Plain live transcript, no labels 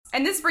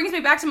And this brings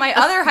me back to my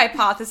other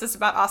hypothesis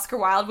about Oscar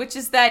Wilde, which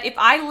is that if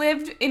I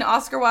lived in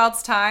Oscar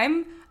Wilde's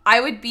time, I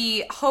would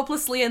be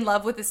hopelessly in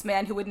love with this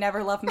man who would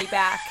never love me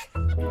back.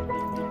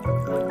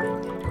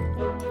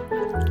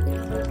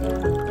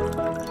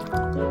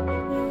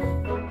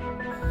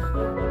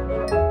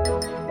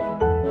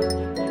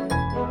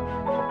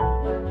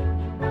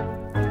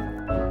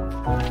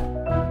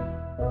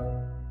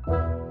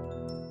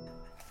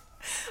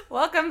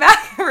 Welcome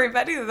back,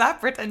 everybody, to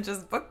That Pretentious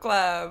Book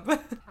Club.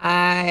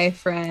 Hi,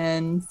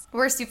 friends.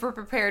 We're super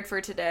prepared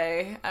for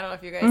today. I don't know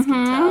if you guys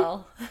can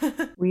tell.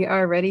 We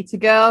are ready to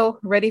go,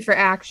 ready for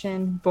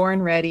action,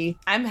 born ready.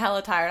 I'm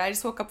hella tired. I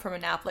just woke up from a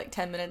nap like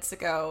 10 minutes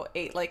ago,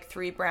 ate like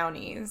 3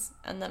 brownies,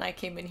 and then I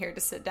came in here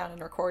to sit down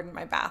and record in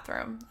my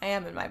bathroom. I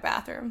am in my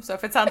bathroom, so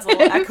if it sounds a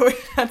little echoey,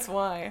 that's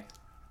why.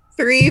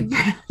 3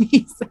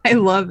 brownies. I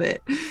love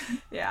it.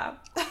 Yeah.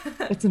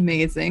 It's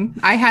amazing.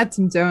 I had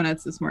some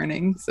donuts this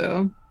morning,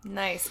 so...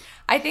 Nice.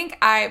 I think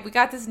we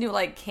got this new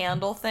like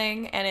candle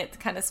thing and it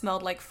kind of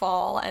smelled like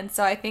fall, and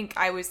so I think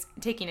I was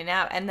taking a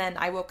nap and then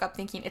I woke up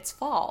thinking it's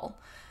fall.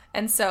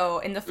 And so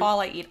in the fall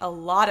I eat a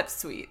lot of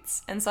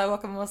sweets. And so I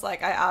woke up and was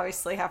like, I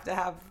obviously have to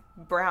have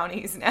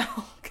brownies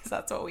now because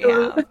that's what we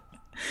have.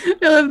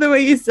 I love the way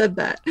you said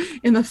that.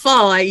 In the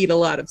fall I eat a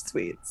lot of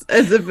sweets,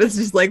 as if it's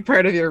just like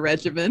part of your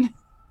regimen.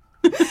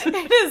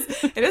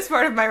 It is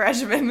part of my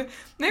regimen.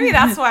 Maybe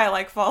that's why I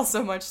like fall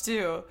so much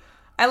too.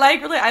 I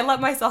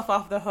let myself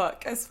off the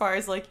hook as far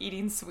as like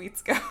eating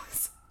sweets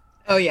goes.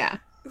 Oh yeah.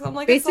 I'm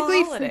like, basically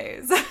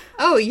it's the holidays.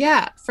 Oh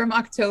yeah, from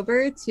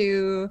October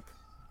to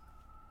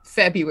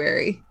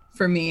February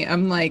for me.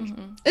 I'm like,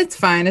 It's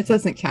fine. It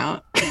doesn't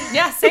count.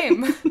 Yeah,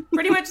 same.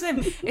 Pretty much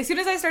same. As soon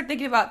as I start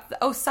thinking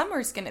about,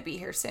 summer's gonna be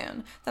here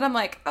soon, then I'm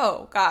like,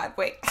 oh God,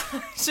 wait,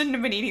 I shouldn't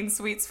have been eating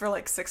sweets for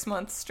like 6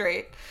 months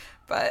straight.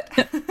 But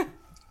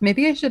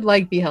maybe I should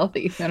like be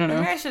healthy. I don't know.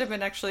 Maybe I should have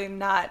been actually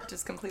not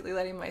just completely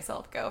letting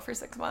myself go for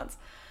 6 months.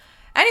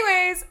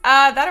 Anyways,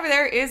 that over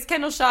there is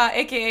Kendall Shaw,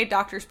 aka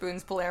Dr.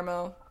 Spoons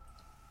Palermo.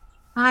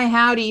 Hi,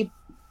 howdy.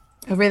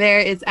 Over there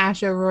is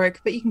Ash O'Rourke,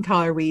 but you can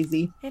call her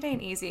Wheezy. It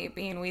ain't easy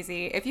being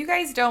Wheezy. If you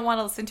guys don't want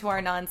to listen to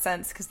our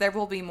nonsense, because there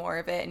will be more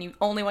of it, and you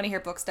only want to hear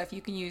book stuff,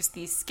 you can use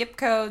these skip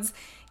codes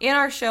in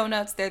our show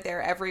notes. They're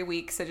there every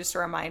week, so just a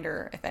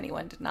reminder if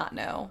anyone did not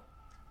know.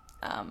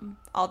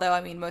 Although,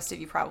 I mean, most of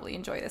you probably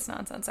enjoy this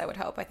nonsense, I would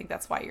hope. I think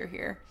that's why you're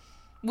here.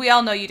 We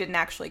all know you didn't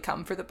actually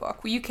come for the book.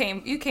 You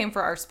came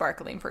for our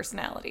sparkling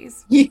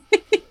personalities.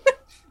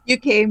 You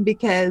came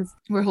because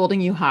we're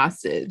holding you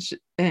hostage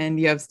and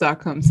you have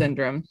Stockholm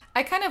Syndrome.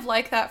 I kind of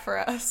like that for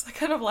us. I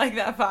kind of like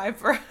that vibe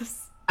for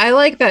us. I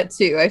like that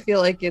too. I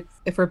feel like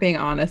if we're being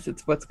honest,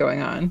 it's what's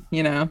going on,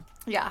 you know?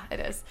 Yeah, it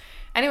is.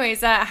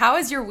 Anyways, how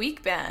has your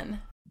week been?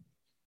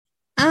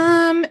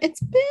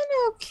 It's been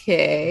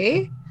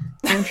okay.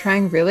 I'm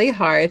trying really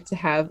hard to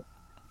have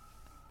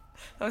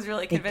that was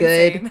really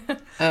convincing.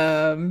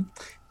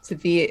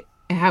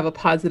 Have a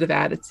positive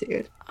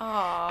attitude.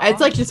 Aww. It's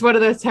like just one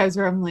of those times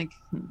where I'm like,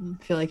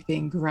 feel like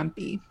being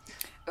grumpy.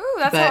 Ooh,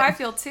 that's how I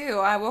feel too.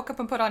 I woke up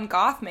and put on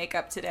goth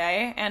makeup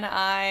today, and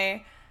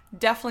I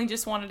definitely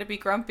just wanted to be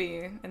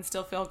grumpy and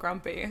still feel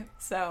grumpy.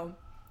 So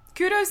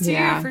kudos to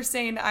you for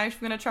saying I'm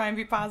going to try and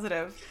be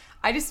positive.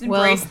 I just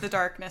embraced the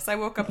darkness. I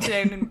woke up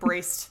today and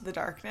embraced the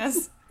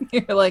darkness.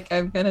 You're like,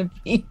 I'm going to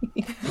be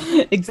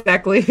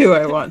exactly who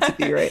I want to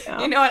be right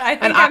now. You know what? I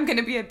think I'm going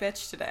to be a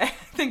bitch today.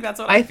 I think that's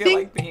what I feel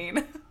like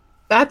being.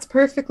 That's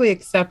perfectly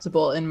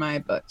acceptable in my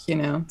book, you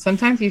know?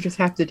 Sometimes you just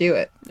have to do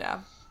it. Yeah.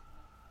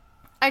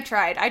 I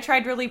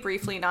tried really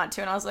briefly not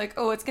to, and I was like,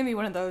 oh, it's going to be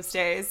one of those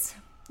days.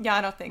 Yeah,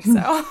 I don't think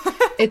so.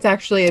 It's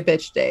actually a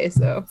bitch day,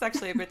 so. It's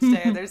actually a bitch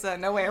day. There's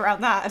no way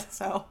around that,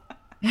 so.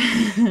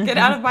 Get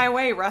out of my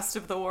way, rest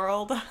of the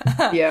world.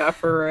 Yeah,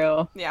 for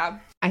real. Yeah.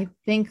 I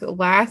think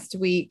last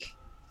week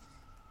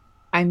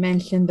I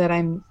mentioned that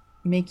I'm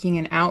making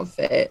an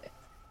outfit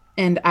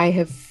and I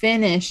have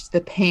finished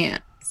the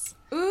pants.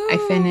 Ooh. I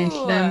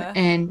finished them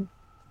and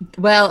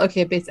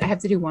I have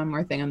to do one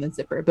more thing on the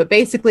zipper, but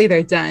basically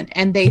they're done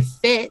and they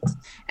fit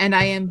and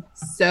I am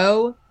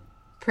so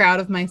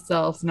proud of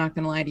myself. Not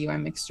gonna lie to you,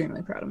 I'm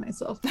extremely proud of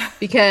myself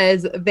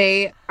because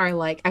they are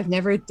like, I've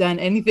never done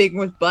anything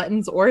with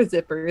buttons or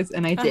zippers,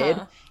 and I did.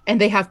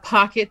 And they have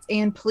pockets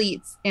and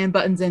pleats and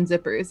buttons and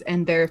zippers,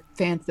 and they're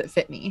pants that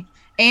fit me.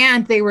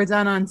 And they were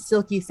done on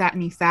silky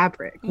satiny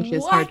fabric, which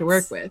is hard to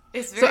work with.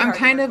 So I'm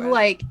kind of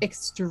like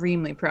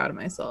extremely proud of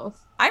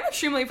myself. I'm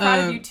extremely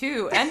proud of you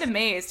too, and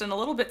amazed and a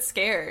little bit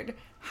scared.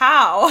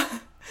 How?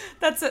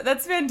 That's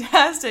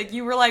fantastic.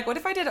 You were like, what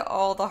if I did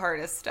all the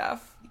hardest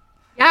stuff?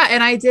 Yeah,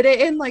 and I did it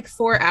in like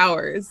 4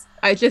 hours.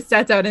 I just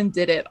sat down and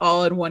did it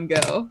all in one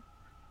go.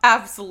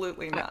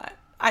 Absolutely not.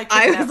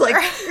 I was like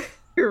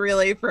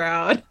really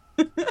proud.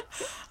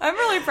 I'm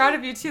really proud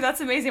of you too. That's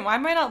amazing. Why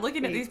am I not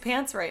looking at these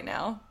pants right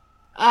now?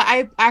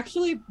 I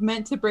actually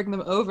meant to bring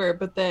them over,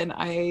 but then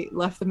I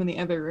left them in the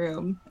other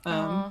room.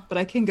 But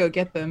I can go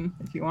get them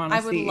if you want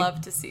to see. I would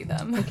love to see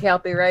them. Okay, I'll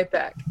be right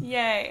back.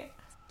 Yay.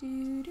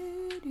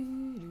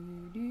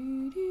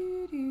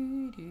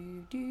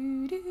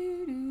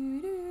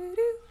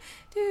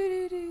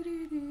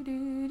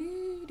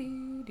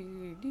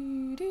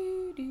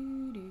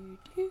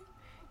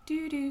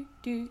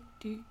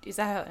 Is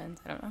that how it ends?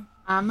 I don't know.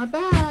 I'm a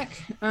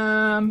back.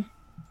 I'm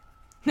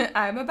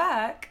a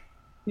back.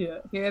 Yeah,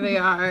 here they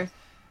are.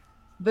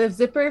 The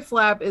zipper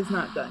flap is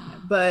not done yet,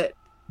 but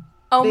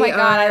oh my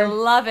god, I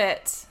love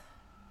it.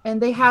 And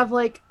they have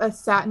like a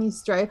satiny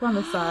stripe on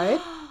the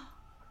side.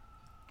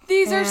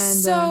 These are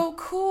so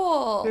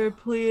cool. They're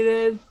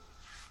pleated.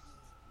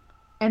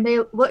 And they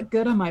look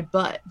good on my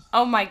butt.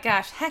 Oh my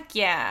gosh, heck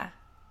yeah.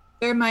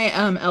 They're my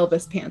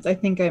Elvis pants. I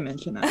think I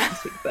mentioned that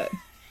last week, but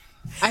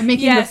I'm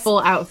making the full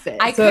outfit.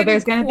 I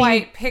couldn't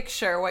quite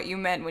picture what you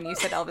meant when you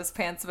said Elvis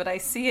pants, but I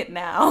see it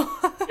now.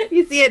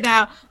 You see it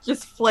now.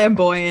 Just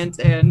flamboyant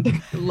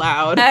and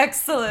loud.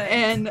 Excellent.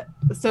 And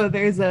so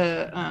there's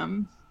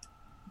a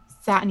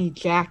satiny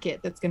jacket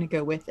that's going to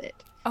go with it.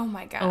 Oh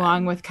my god.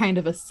 Along with kind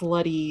of a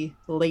slutty,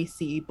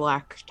 lacy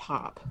black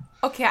top.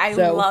 Okay, I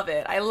love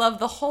it. I love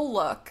the whole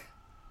look.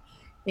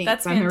 Thanks.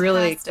 That's I'm fantastic.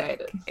 really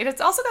excited. And it's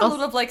also got a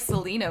little of like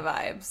Selena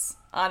vibes,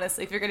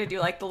 honestly, if you're going to do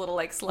like the little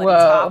like slutty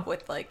top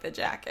with like the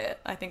jacket.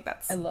 I think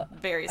that's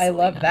very Selena.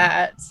 I love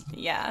that.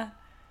 Yeah.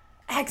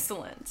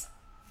 Excellent.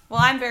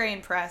 Well, I'm very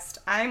impressed.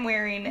 I'm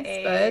wearing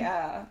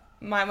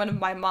one of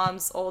my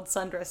mom's old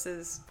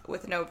sundresses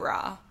with no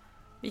bra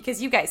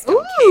because you guys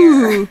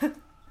don't care.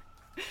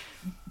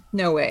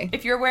 No way.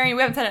 If you're wearing,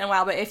 we haven't said it in a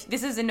while, but if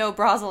this is a no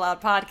bras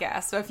allowed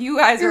podcast, so if you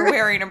guys are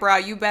wearing a bra,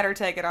 you better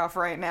take it off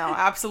right now.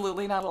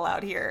 Absolutely not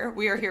allowed here.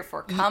 We are here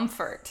for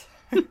comfort.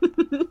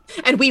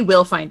 And we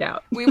will find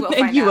out. We will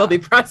find out. You will be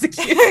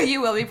prosecuted.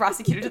 You will be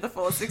prosecuted to the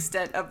fullest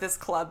extent of this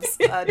club's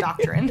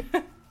doctrine.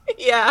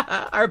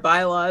 Yeah, our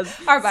bylaws.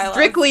 Our bylaws.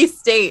 Strictly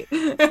state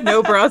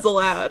no bras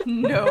allowed.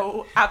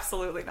 No,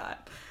 absolutely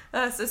not.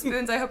 So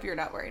Spoons, I hope you're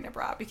not wearing a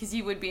bra because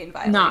you would be in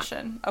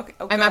violation. Okay,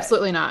 I'm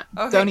absolutely not.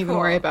 Okay, don't even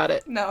worry about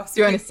it. No, so do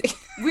you want to see?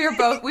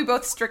 we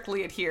both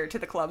strictly adhere to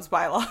the club's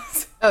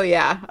bylaws. Oh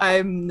yeah,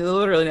 I'm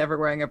literally never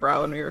wearing a bra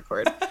when we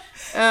record.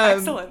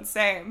 Excellent,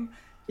 same.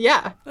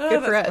 Yeah,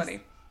 good for us. Funny.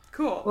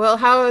 Cool. Well,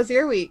 how was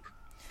your week?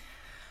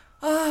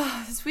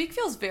 This week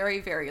feels very,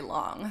 very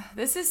long.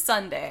 This is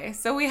Sunday,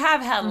 so we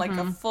have had like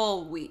a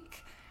full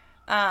week.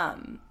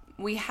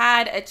 We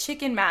had a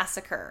chicken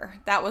massacre.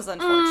 That was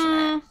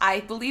unfortunate.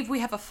 I believe we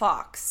have a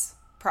fox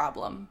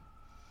problem.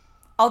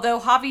 Although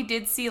Javi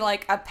did see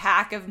like a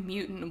pack of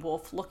mutant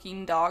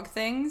wolf-looking dog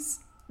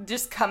things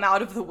just come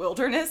out of the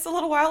wilderness a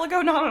little while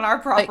ago. Not on our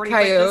property.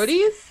 Like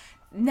coyotes?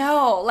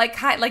 No,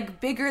 like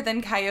bigger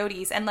than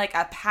coyotes and like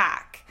a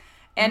pack.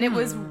 And it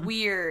was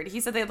weird. He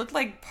said they looked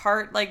like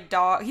part like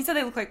dog. He said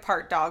they looked like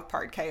part dog,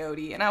 part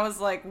coyote. And I was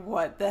like,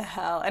 what the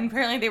hell? And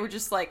apparently they were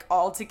just like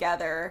all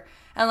together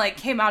and like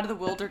came out of the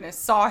wilderness,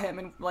 saw him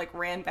and like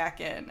ran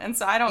back in. And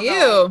so I don't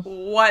know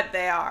what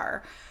they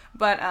are.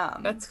 But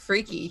that's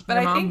freaky. But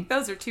I think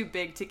those are too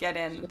big to get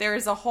in. There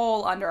is a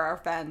hole under our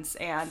fence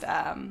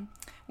and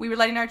we were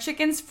letting our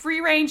chickens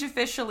free range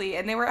officially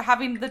and they were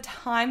having the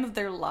time of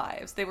their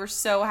lives. They were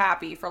so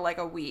happy for like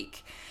a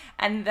week.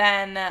 And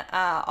then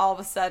all of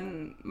a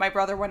sudden, my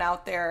brother went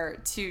out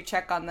there to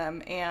check on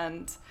them,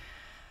 and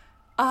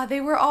they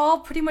were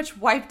all pretty much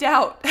wiped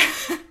out.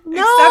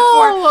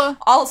 No!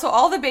 Except for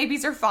all the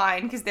babies are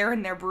fine because they're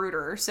in their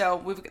brooder.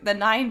 So the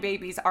 9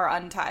 babies are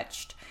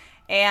untouched,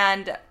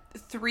 and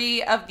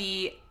 3 of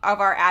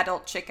our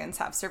adult chickens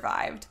have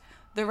survived.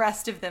 The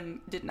rest of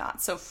them did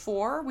not. So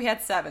 4, we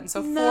had 7.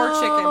 So 4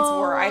 chickens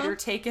were either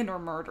taken or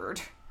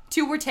murdered.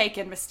 2 were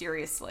taken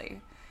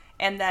mysteriously.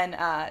 And then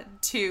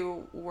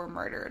 2 were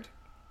murdered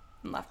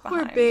and left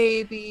behind. Poor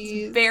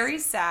babies. It's very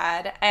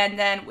sad. And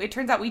then it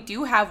turns out we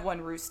do have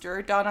one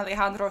rooster. Don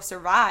Alejandro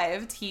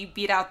survived. He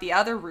beat out the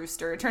other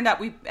rooster. It turned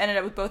out we ended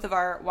up with both of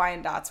our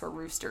Wyandottes were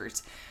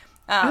roosters.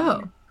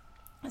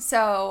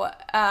 So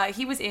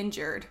he was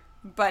injured,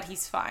 but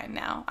he's fine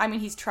now. I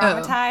mean, he's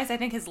traumatized. I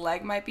think his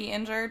leg might be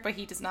injured, but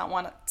he does not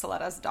want to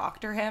let us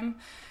doctor him.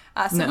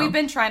 We've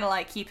been trying to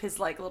like keep his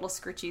like little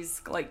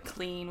scritchies like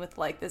clean with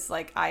like this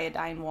like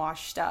iodine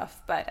wash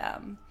stuff, but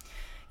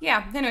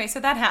yeah. Anyway, so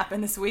that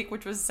happened this week,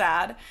 which was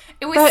sad.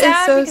 It was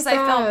sad because I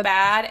felt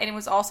bad, and it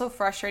was also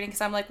frustrating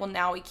because I'm like, well,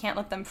 now we can't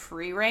let them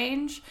free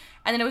range,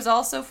 and then it was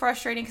also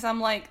frustrating because I'm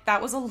like,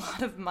 that was a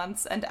lot of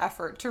months and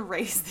effort to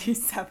raise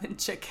these 7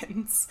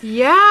 chickens.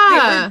 Yeah,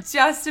 they were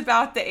just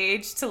about the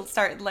age to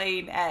start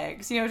laying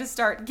eggs, to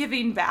start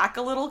giving back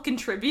a little,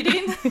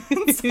 contributing.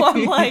 So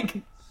I'm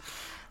like.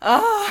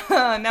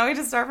 Now we have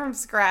to start from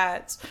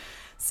scratch.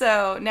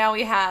 So now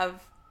we have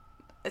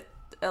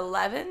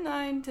 12,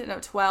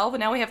 and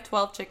now we have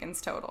 12 chickens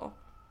total.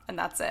 And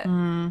that's it.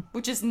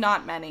 Which is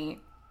not many.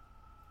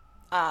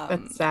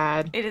 That's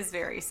sad. It is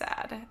very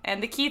sad.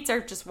 And the Keats are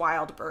just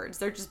wild birds.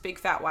 They're just big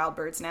fat wild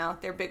birds now.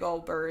 They're big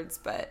old birds,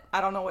 but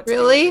I don't know what to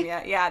do with them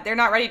yet. Yeah, they're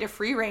not ready to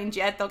free range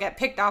yet. They'll get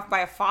picked off by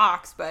a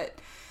fox, but...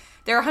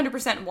 They're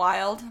 100%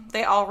 wild.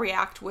 They all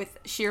react with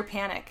sheer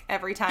panic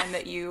every time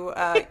that you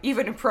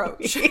even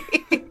approach.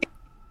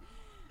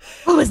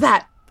 What was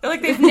that? They're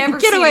like they've never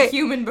seen a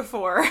human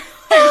before.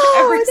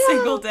 Every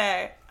single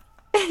day.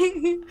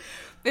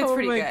 It's Oh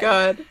pretty my good.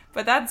 God.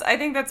 But I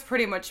think that's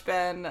pretty much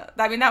been,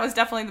 I mean, that was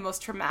definitely the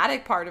most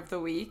traumatic part of the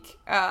week.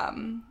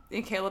 And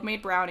Caleb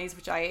made brownies,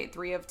 which I ate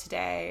 3 of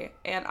today,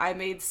 and I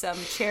made some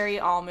cherry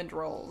almond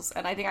rolls,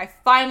 and I think I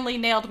finally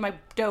nailed my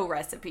dough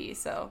recipe,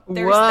 so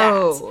there's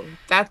Whoa,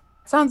 that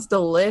sounds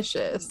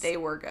delicious. They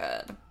were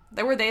good.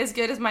 Were they as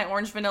good as my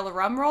orange vanilla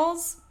rum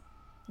rolls?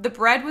 The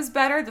bread was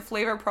better, the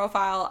flavor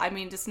profile, I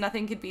mean, just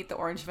nothing could beat the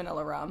orange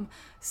vanilla rum.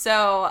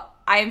 So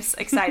I'm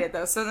excited,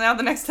 though. So now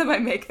the next time I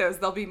make those,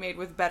 they'll be made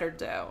with better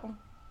dough.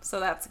 So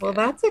that's good. Well,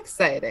 that's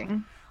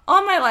exciting.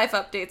 All my life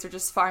updates are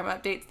just farm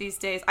updates these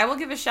days. I will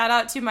give a shout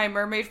out to my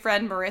mermaid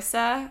friend,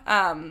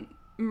 Marissa.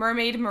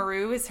 Mermaid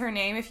Maru is her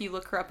name if you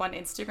look her up on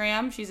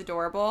Instagram. She's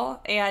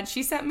adorable. And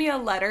she sent me a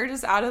letter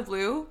just out of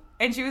blue.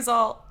 And she was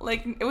all,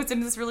 like, it was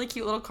in this really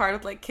cute little card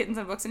with, like, kittens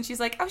and books. And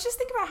she's like, I was just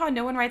thinking about how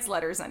no one writes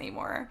letters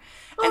anymore.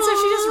 And so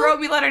she just wrote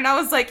me a letter. And I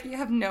was like, you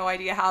have no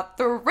idea how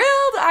thrilled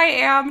I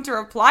am to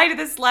reply to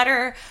this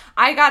letter.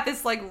 I got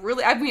this, like,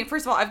 really, I mean,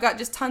 first of all, I've got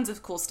just tons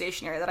of cool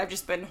stationery that I've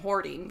just been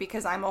hoarding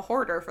because I'm a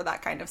hoarder for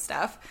that kind of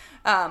stuff.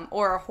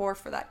 Or a whore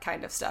for that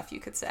kind of stuff, you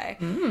could say.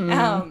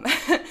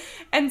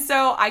 And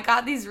so I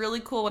got these really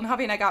cool, when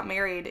Hubby and I got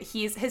married,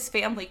 his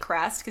family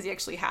crest, because he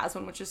actually has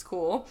one, which is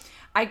cool.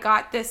 I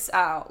got this,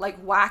 like,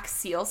 wax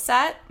seal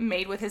set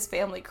made with his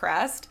family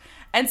crest.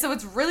 And so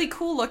it's really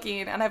cool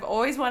looking, and I've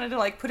always wanted to,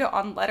 like, put it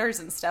on letters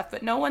and stuff,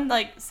 but no one,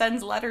 like,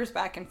 sends letters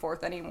back and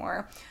forth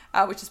anymore,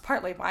 which is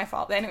partly my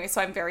fault. But anyway,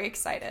 so I'm very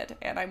excited,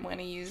 and I'm going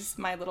to use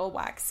my little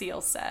wax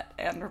seal set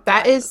and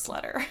reply to this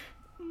letter.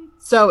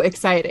 So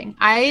exciting.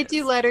 I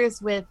do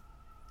letters with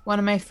one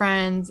of my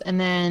friends,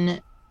 and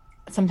then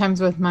sometimes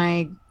with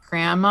my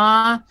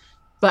grandma,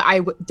 but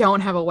I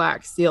don't have a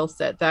wax seal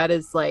set. That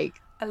is,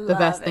 like, the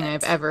best thing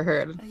I've ever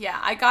heard. Yeah,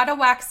 I got a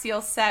wax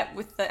seal set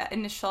with the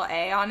initial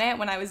A on it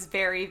when I was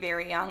very,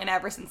 very young, and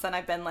ever since then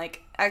I've been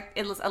like,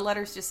 a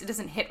letter's just, it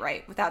doesn't hit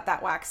right without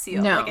that wax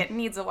seal. No. Like, it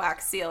needs a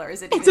wax seal, or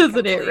is it? It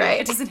doesn't hit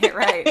right. It doesn't hit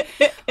right.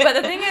 But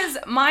the thing is,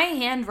 my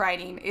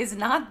handwriting is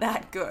not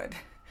that good.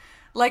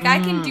 Like,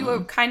 I can do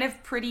a kind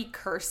of pretty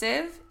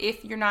cursive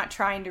if you're not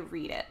trying to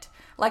read it.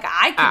 Like,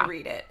 I can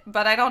read it,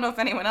 but I don't know if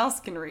anyone else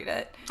can read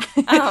it.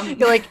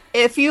 You're like,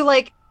 if you,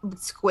 like,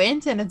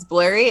 squint and it's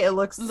blurry, it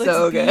looks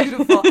so good.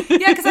 Beautiful.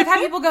 Yeah, because I've had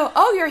people go,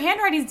 oh, your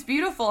handwriting's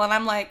beautiful, and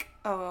I'm like,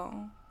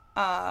 oh,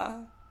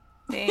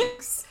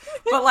 thanks.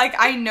 But, like,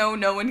 I know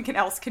no one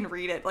else can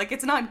read it. Like,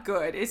 it's not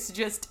good. It's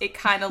just, it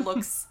kind of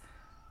looks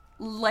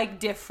like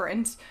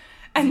different.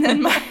 And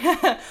then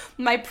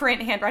my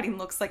print handwriting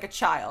looks like a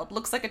child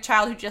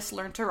who just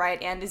learned to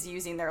write and is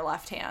using their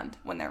left hand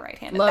when they're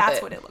right-handed.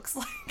 That's what it looks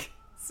like.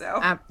 So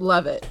I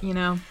love it, you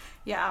know?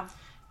 Yeah.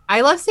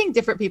 I love seeing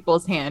different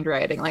people's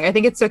handwriting. Like, I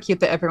think it's so cute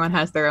that everyone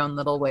has their own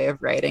little way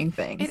of writing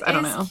things. I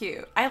don't know. It is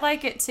cute. I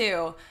like it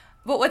too.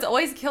 But what's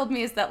always killed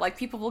me is that, like,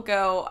 people will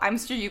go, I'm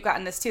sure you've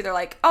gotten this too, they're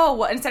like, oh,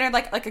 well, instead of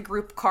like a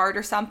group card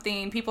or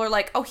something, people are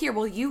like, oh, here,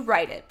 well, you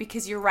write it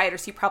because you're writer,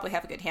 so you probably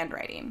have a good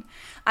handwriting.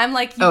 I'm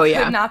like, you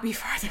could not be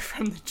farther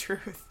from the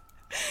truth.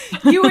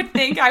 You would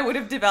think I would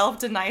have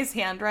developed a nice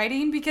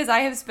handwriting because I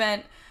have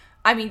spent,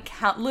 I mean,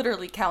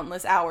 literally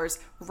countless hours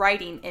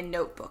writing in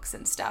notebooks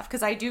and stuff,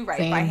 because I do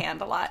write by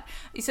hand a lot.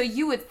 So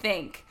you would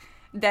think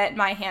that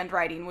my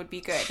handwriting would be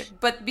good,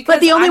 but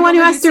the only one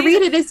who has to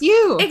read it is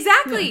you.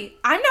 Exactly. Yeah.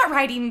 I'm not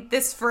writing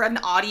this for an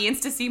audience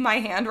to see my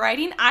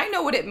handwriting. I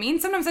know what it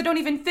means. Sometimes I don't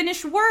even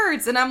finish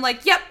words, and I'm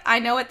like, yep, I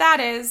know what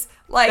that is.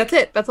 Like, that's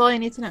it. That's all you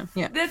need to know.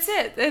 Yeah, that's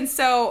it. And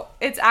so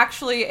it's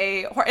actually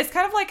it's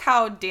kind of like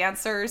how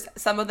dancers,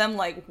 some of them,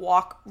 like,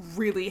 walk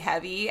really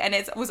heavy, and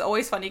it was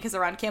always funny because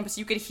around campus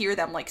you could hear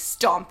them, like,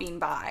 stomping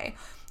by.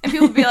 And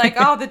people would be like,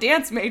 oh, the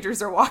dance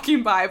majors are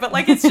walking by. But,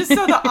 like, it's just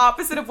so the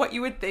opposite of what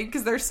you would think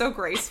because they're so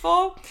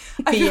graceful.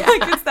 I feel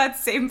like it's that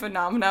same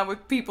phenomenon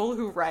with people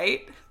who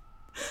write.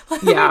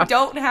 Like, we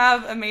don't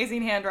have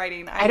amazing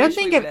handwriting. I don't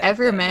think I've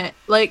ever met,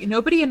 like,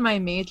 nobody in my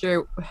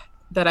major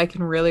that I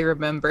can really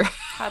remember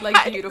had,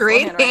 like, beautiful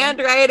great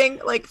handwriting,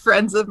 like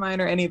friends of mine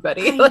or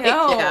anybody. I know.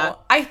 Yeah.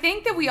 I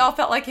think that we all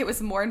felt like it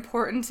was more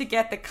important to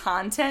get the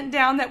content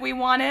down that we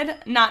wanted,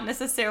 not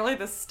necessarily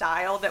the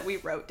style that we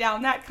wrote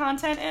down that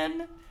content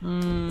in.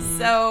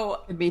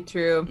 So could be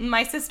true.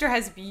 My sister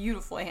has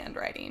beautiful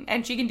handwriting,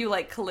 and she can do,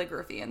 like,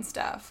 calligraphy and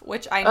stuff,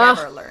 which I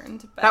never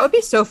learned. But that would be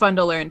so fun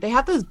to learn. They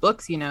have those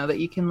books, you know, that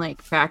you can,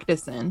 like,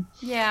 practice in.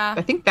 Yeah.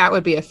 I think that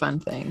would be a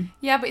fun thing.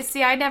 Yeah, but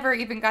see, I never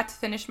even got to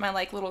finish my,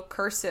 like, little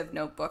cursive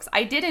notebooks.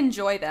 I did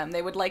enjoy them.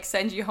 They would, like,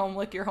 send you home,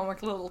 like, your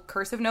homework little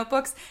cursive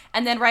notebooks,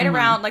 and then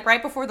around, like,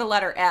 right before the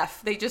letter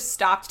F, they just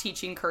stopped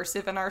teaching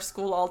cursive in our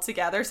school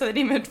altogether, so they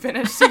didn't even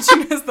finish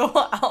teaching us the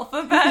whole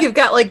alphabet. You've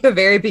got, like, the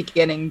very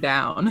beginning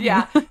down.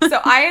 Yeah.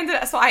 So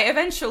I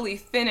eventually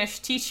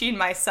finished teaching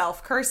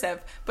myself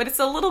cursive, but it's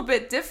a little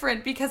bit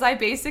different because I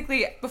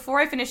basically, before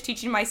I finished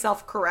teaching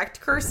myself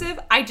correct cursive,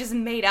 I just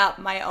made up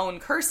my own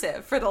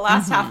cursive for the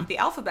last half of the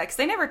alphabet because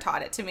they never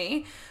taught it to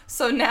me.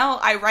 So now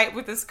I write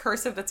with this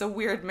cursive that's a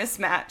weird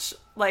mismatch,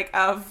 like,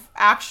 of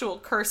actual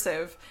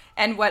cursive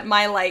and what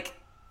my, like,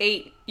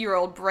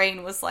 8-year-old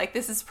brain was like,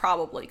 this is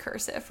probably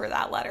cursive for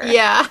that letter.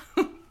 Yeah.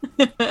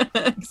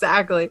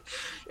 Exactly.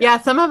 Yeah,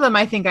 some of them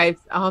I think I've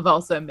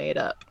also made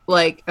up.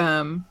 Like,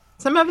 some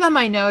of them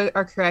I know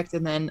are correct,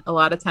 and then a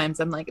lot of times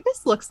I'm like,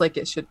 this looks like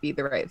it should be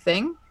the right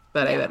thing,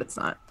 but I bet it's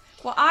not.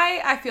 Well,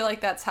 I feel like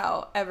that's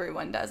how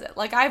everyone does it.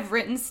 Like, I've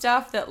written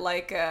stuff that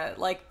like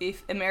the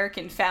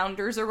American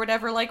founders or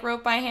whatever like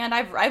wrote by hand.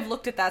 I've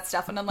looked at that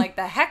stuff and I'm like,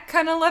 the heck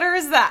kind of letter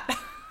is that?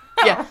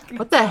 Yeah.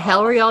 What the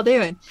hell are y'all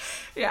doing?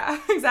 Yeah,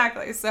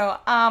 exactly. So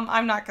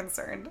I'm not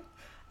concerned.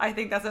 I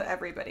think that's what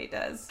everybody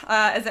does.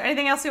 Is there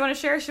anything else you want to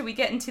share? Should we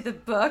get into the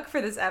book for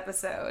this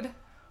episode?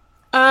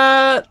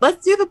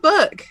 Let's do the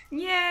book.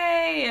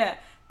 Yay!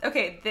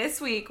 Okay,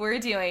 this week we're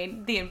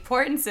doing The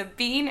Importance of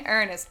Being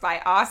Earnest by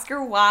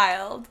Oscar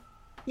Wilde.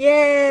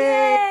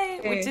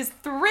 Yay! Which is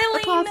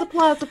thrilling.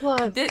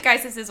 Applause.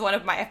 Guys, this is one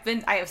of my...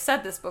 I have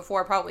said this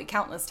before probably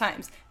countless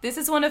times. This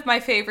is one of my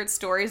favorite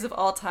stories of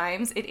all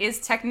times. It is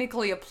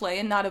technically a play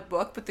and not a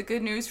book, but the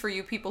good news for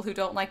you people who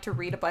don't like to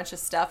read a bunch of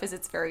stuff is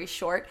it's very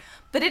short.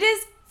 But it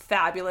is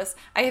fabulous.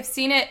 I have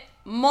seen it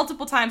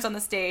multiple times on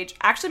the stage.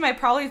 Actually,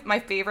 probably my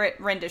favorite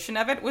rendition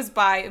of it was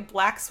by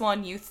Black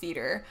Swan Youth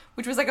Theater,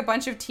 which was like a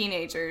bunch of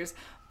teenagers.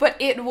 But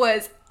it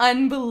was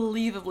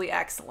unbelievably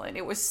excellent.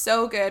 It was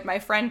so good. My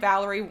friend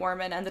Valerie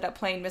Warman ended up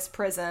playing Miss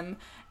Prism.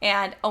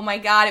 And oh my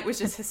God, it was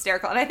just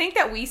hysterical. And I think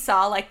that we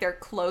saw like their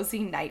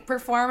closing night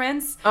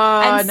performance.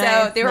 And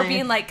so they were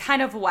being like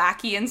kind of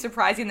wacky and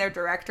surprising their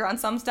director on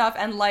some stuff.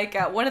 And like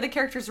one of the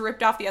characters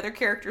ripped off the other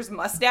character's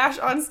mustache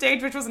on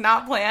stage, which was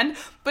not planned.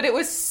 But it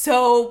was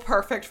so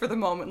perfect for the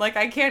moment. Like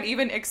I can't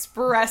even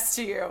express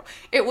to you.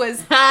 It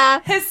was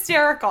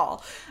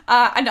hysterical.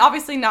 And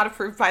obviously not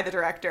approved by the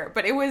director.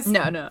 But it was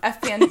a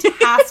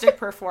fantastic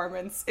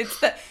performance.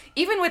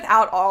 Even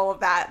without all of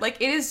that, like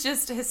it is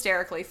just a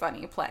hysterically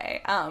funny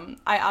play.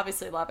 I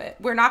obviously love it.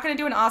 We're not going to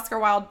do an Oscar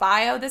Wilde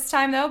bio this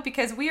time, though,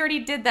 because we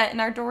already did that in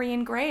our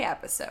Dorian Gray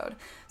episode.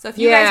 So if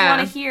you guys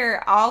want to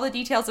hear all the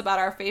details about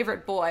our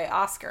favorite boy,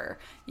 Oscar,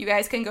 you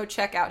guys can go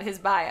check out his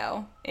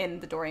bio in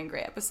the Dorian Gray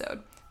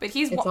episode. But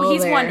he's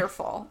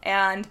wonderful.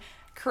 And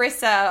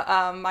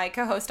Carissa, my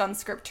co-host on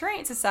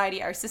Scripturian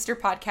Society, our sister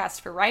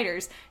podcast for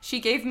writers, she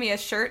gave me a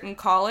shirt in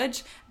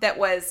college that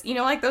was, you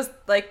know, like those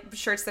like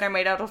shirts that are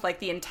made out of like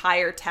the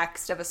entire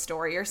text of a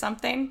story or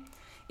something.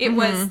 It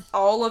was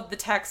all of the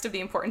text of The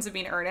Importance of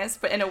Being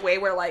Earnest, but in a way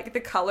where, like, the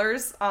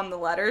colors on the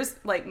letters,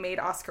 like, made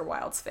Oscar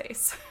Wilde's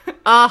face.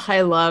 Oh, I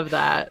love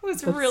that. It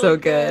was really so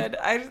good.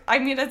 I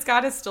mean, it's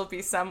got to still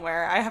be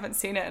somewhere. I haven't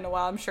seen it in a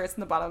while. I'm sure it's in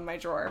the bottom of my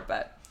drawer,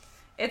 but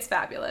it's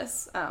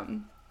fabulous.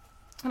 And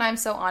I'm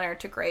so honored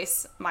to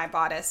grace my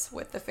bodice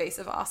with the face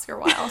of Oscar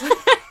Wilde.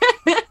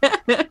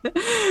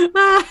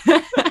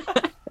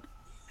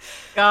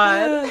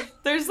 God.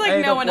 There's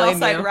like no one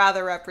else I'd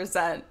rather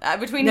represent.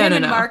 Between him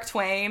and Mark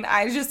Twain,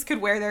 I just could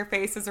wear their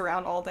faces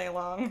around all day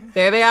long.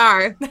 There they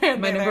are.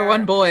 My number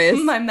one boys.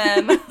 My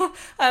men.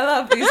 I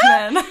love these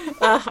men.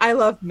 I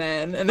love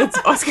men. And it's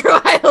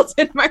Oscar Wilde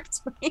and Mark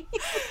Twain.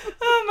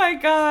 Oh my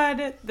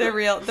God. The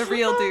real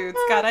dudes.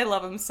 God, I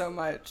love them so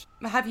much.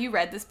 Have you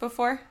read this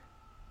before?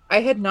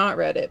 I had not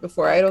read it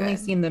before. I'd only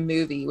seen the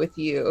movie with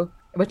you,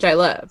 which I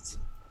loved.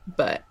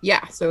 But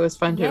yeah, so it was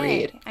fun to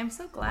read. I'm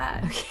so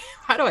glad. Okay,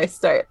 how do I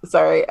start?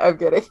 Sorry, I'm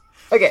kidding.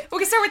 Okay. We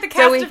can start with the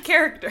cast of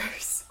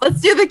characters. Let's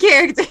do the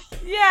characters.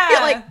 Yeah.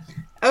 You're like,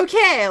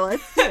 okay,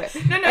 let's do it.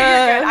 No, you're good.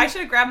 I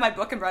should have grabbed my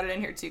book and brought it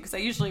in here too, because I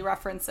usually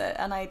reference it,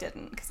 and I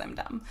didn't, because I'm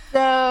dumb.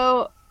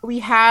 So we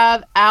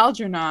have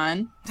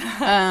Algernon,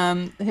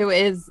 who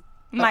is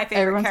my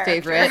favorite everyone's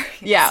character. Favorite.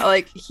 Yeah,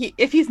 like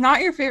if he's not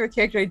your favorite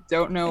character, I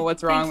don't know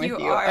what's wrong with you.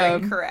 You are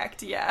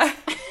incorrect, yeah.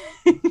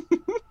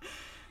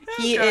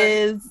 He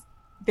is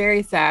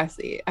very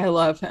sassy. I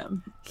love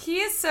him. He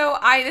is so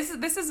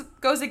this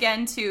goes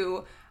again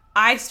to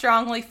I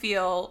strongly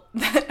feel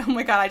that oh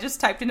my God, I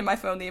just typed into my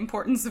phone the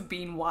importance of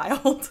being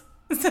wild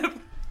instead of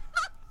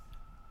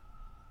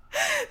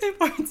the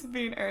importance of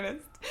being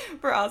earnest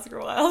for Oscar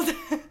Wilde.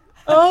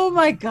 Oh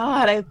my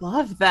God, I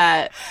love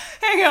that.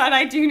 Hang on,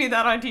 I do need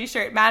that on a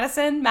t-shirt.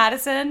 Madison,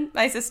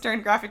 my sister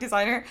and graphic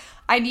designer,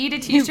 I need a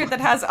t-shirt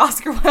that has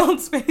Oscar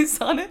Wilde's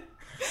face on it.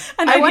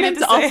 And I want him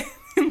to say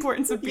the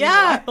importance of being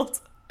wild.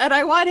 And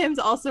I want him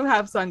to also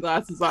have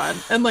sunglasses on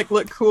and like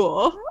look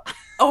cool.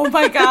 Oh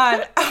my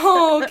God.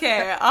 Oh,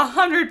 okay.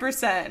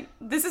 100%.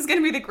 This is going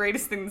to be the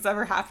greatest thing that's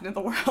ever happened in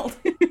the world.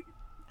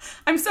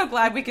 I'm so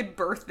glad we could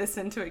birth this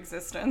into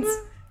existence.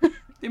 The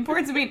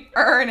importance of being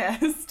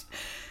earnest.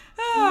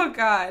 Oh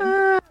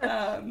God.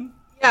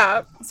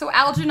 Yeah. So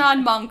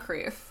Algernon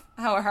Moncrief,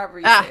 however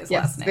you say his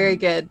last name. Very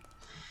good.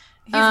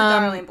 He's a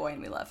darling boy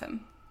and we love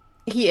him.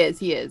 He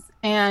is.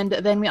 And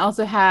then we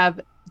also have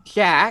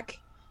Jack.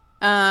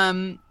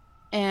 And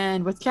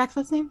what's Jack's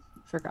last name?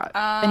 Forgot.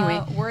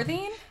 Anyway.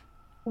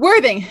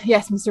 Worthing.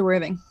 Yes, Mr.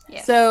 Worthing.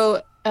 Yes.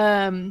 So,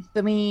 I'll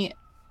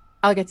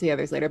get to the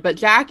others later, but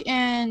Jack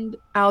and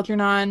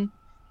Algernon,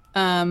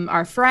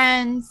 are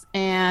friends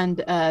and,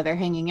 they're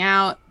hanging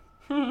out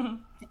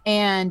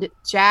and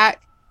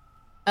Jack,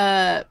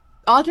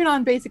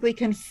 Algernon basically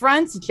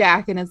confronts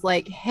Jack and is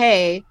like,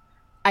 hey,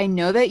 I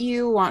know that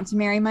you want to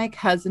marry my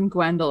cousin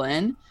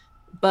Gwendolyn,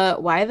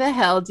 but why the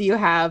hell do you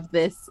have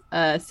this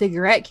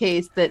cigarette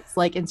case that's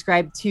like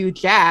inscribed to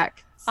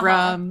Jack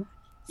from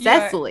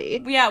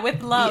Cecily? Yeah,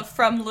 with love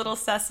from little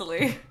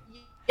Cecily.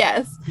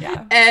 Yes.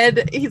 Yeah.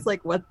 And he's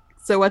like, what?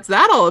 So what's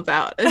that all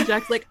about? And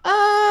Jack's like,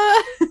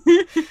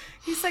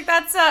 He's like,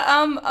 that's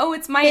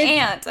it's my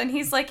aunt. And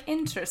he's like,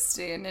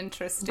 interesting.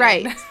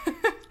 Right.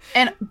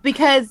 And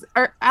because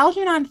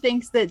Algernon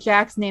thinks that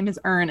Jack's name is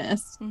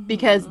Ernest,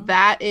 because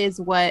that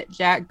is what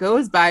Jack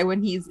goes by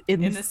when he's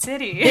in the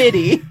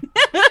city.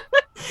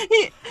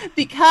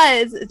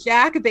 Because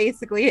Jack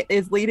basically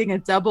is leading a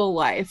double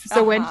life.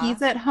 So when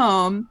he's at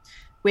home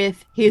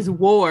with his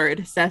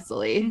ward,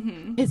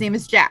 Cecily, his name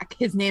is Jack.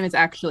 His name is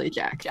actually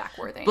Jack. Jack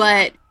Worthing.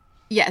 But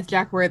yes,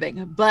 Jack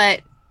Worthing.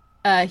 But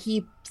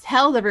he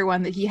tells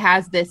everyone that he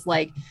has this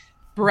like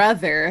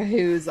brother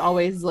who's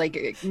always like,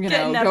 you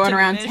know, going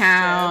around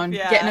town,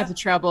 getting into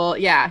trouble.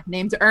 Yeah,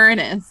 named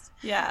Ernest.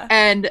 Yeah.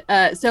 And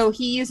so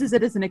he uses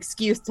it as an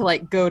excuse to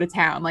like go to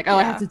town. Like,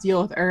 I have to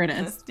deal with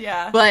Ernest.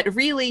 Yeah. But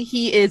really,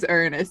 he is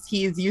Ernest.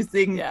 He's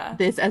using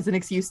this as an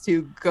excuse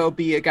to go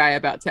be a guy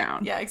about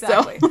town. Yeah,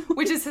 exactly. So.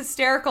 Which is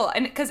hysterical.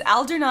 And because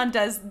Algernon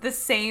does the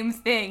same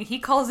thing. He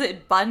calls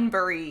it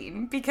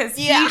Bunburying because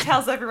he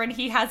tells everyone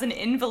he has an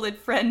invalid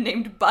friend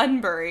named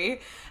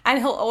Bunbury. And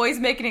he'll always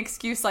make an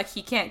excuse like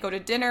he can't go to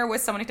dinner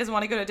with someone he doesn't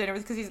want to go to dinner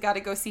with because he's got to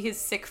go see his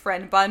sick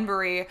friend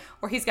Bunbury,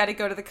 or he's got to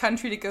go to the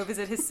country to go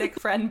visit his sick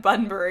friend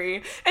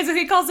Bunbury. And so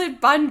he calls it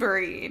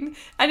Bunburying.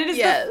 And it is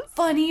the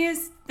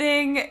funniest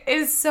thing. It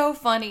is so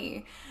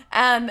funny.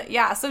 And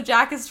so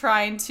Jack is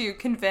trying to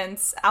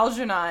convince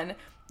Algernon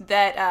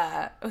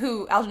that,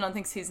 who Algernon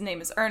thinks his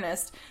name is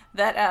Ernest,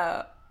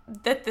 that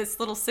this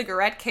little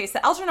cigarette case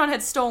that Algernon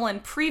had stolen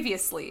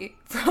previously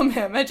from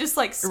him, had just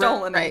like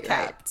stolen and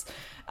kept.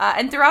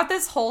 And throughout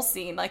this whole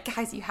scene, like,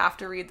 guys, you have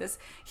to read this.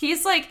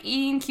 He's, like,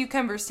 eating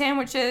cucumber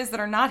sandwiches that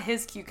are not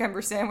his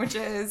cucumber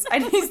sandwiches.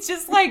 And he's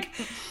just, like,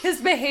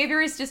 his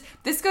behavior is just,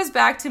 this goes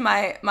back to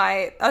my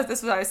this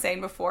is what I was saying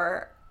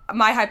before,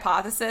 my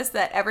hypothesis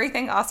that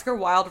everything Oscar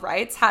Wilde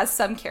writes has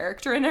some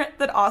character in it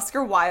that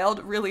Oscar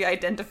Wilde really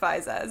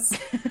identifies as.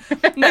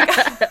 Like,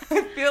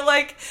 I feel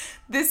like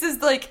this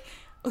is, like,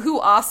 who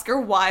Oscar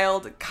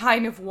Wilde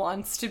kind of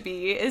wants to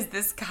be, is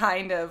this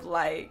kind of,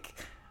 like,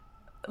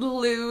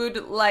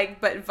 lewd, like,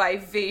 but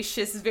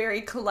vivacious,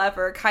 very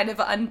clever, kind of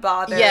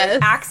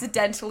unbothered,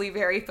 accidentally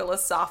very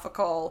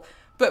philosophical,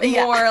 but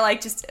more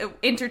like just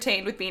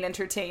entertained with being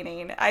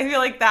entertaining. I feel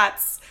like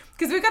that's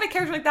because we've got a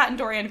character like that in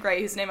Dorian Gray,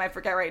 whose name I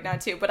forget right now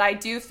too, but I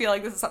do feel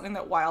like this is something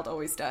that Wilde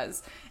always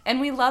does, and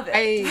we love it.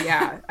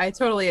 I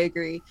totally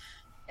agree.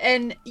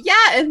 And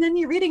and then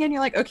you're reading and you're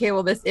like, okay,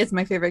 well, this is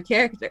my favorite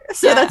character.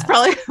 So that's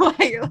probably why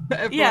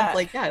everyone's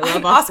like, I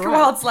love Oscar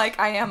Wilde's like,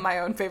 I am my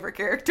own favorite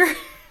character.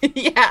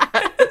 Yeah,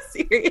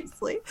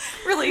 seriously.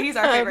 Really, he's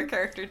our favorite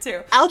character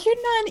too.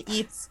 Algernon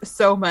eats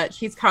so much.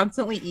 He's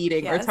constantly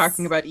eating or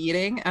talking about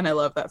eating, and I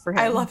love that for him.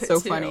 I love it so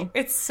too. Funny.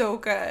 It's so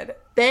good.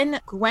 Then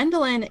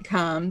Gwendolyn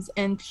comes,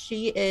 and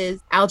she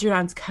is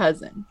Algernon's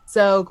cousin.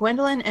 So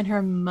Gwendolyn and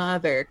her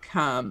mother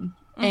come,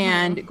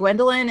 and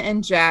Gwendolyn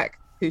and Jack,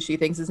 who she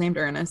thinks is named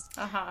Ernest,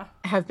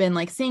 have been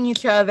like seeing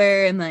each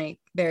other, and like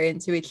they're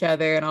into each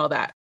other and all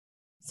that.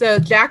 So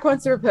Jack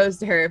wants to propose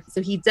to her,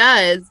 so he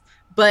does,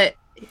 but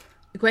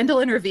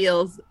Gwendolyn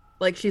reveals,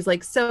 like, she's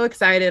like so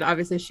excited.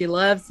 Obviously, she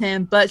loves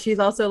him, but she's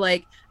also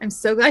like, I'm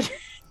so glad your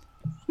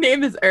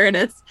name is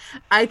Ernest.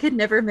 I could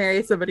never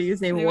marry somebody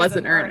whose name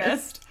wasn't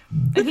Ernest.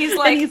 And he's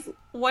like,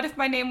 what if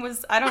my name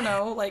was, I don't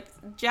know, like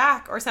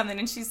Jack or something?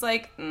 And she's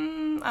like, I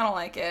don't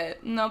like it.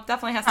 Nope,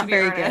 definitely has to be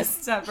Ernest.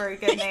 It's not a very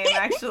good name,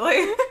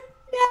 actually.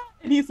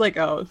 And he's like,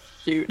 oh,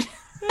 shoot.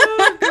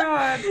 Oh,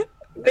 God.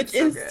 Which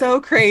is so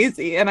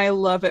crazy. And I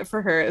love it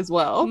for her as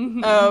well.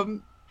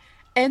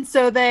 And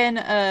so then,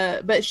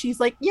 but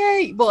she's like,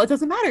 yay, well, it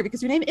doesn't matter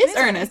because your name is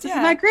Ernest.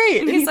 Isn't that great?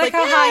 And he's like,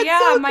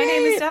 so my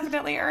name is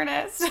definitely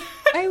Ernest.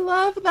 I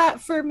love that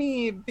for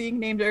me, being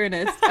named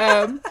Ernest.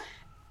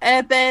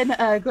 And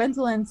then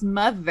Gwendolyn's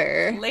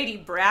mother, Lady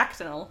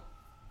Bracknell.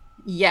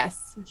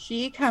 Yes,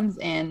 she comes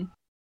in.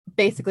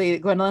 Basically,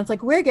 Gwendolyn's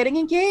like, we're getting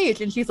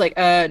engaged. And she's like,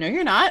 no,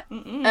 you're not.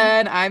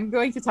 And I'm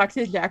going to talk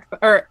to Jack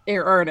or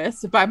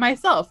Ernest by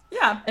myself.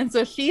 Yeah. And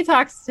so she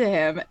talks to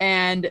him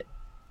and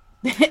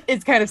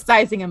is kind of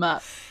sizing him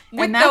up.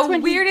 With the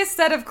weirdest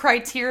set of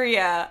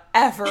criteria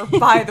ever,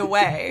 by the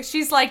way.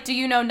 She's like, do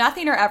you know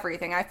nothing or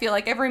everything? I feel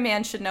like every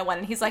man should know one.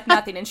 And he's like,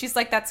 nothing. And she's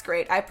like, that's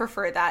great. I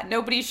prefer that.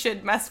 Nobody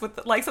should mess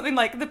with, like, something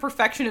like the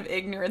perfection of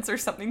ignorance or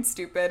something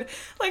stupid.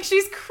 Like,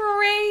 she's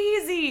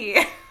crazy.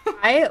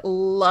 I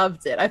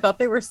loved it. I thought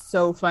they were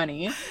so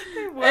funny.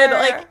 They were. And,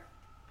 like,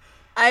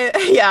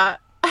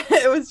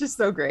 it was just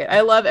so great.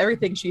 I love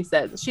everything she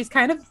says. She's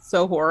kind of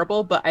so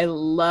horrible, but I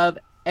love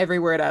every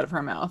word out of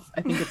her mouth.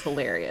 I think it's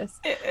hilarious.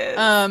 It is.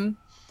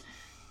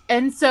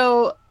 And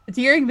so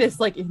during this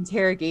like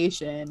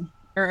interrogation,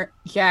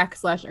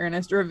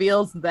 Jack/Ernest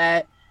reveals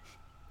that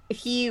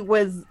he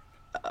was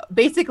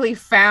basically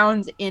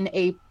found in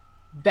a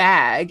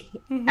bag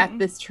at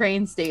this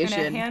train station.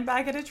 In a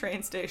handbag at a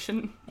train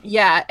station.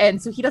 Yeah,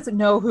 and so he doesn't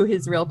know who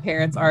his real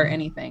parents are or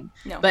anything.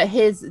 No. But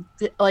his,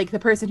 like, the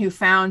person who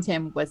found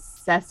him was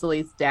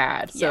Cecily's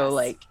dad. So, Yes.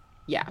 like,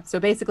 yeah. So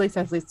basically,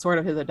 Cecily's sort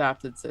of his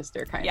adopted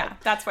sister, kind of. Yeah,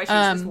 that's why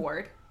she's his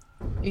ward.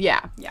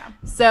 Yeah. Yeah.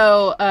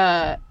 So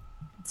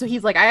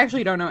he's like, I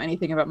actually don't know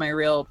anything about my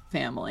real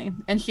family.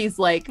 And she's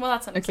like, Well,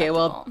 that's okay,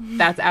 unacceptable. well,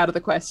 that's out of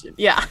the question.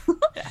 Yeah.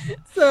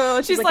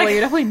 So she's like, well,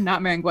 you're definitely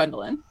not marrying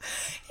Gwendolyn.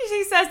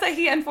 She says that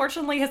he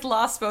unfortunately has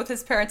lost both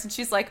his parents, and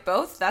she's like,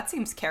 both? That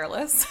seems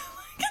careless.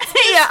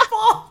 Yeah.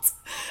 Fault.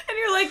 And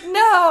you're like,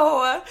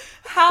 no,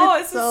 how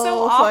It's is this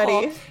so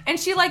awful? funny. And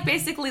she like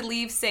basically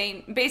leaves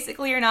saying,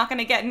 basically you're not going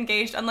to get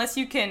engaged unless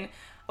you can,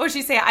 what would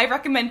she say? I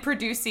recommend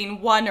producing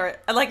one or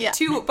like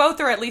two, both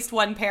or at least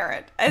one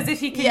parent, as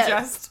if he can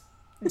just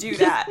do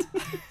that.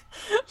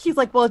 She's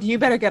like, well, you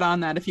better get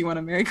on that if you want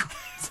to marry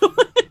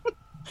Gwendolyn.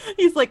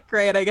 He's like,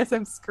 great, I guess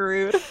I'm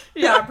screwed.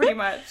 Yeah, pretty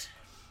much.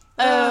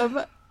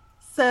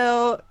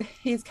 So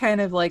he's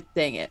kind of like,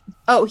 dang it.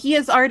 Oh, he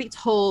has already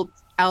told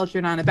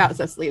Algernon about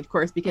Cecily, of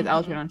course, because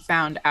Algernon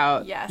found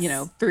out, you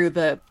know, through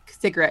the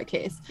cigarette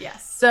case.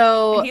 Yes.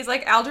 So and he's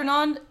like,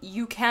 Algernon,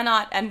 you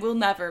cannot and will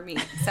never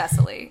meet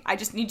Cecily. I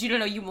just need you to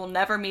know you will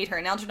never meet her.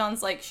 And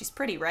Algernon's like, she's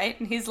pretty, right?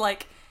 And he's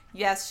like,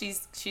 yes,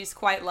 she's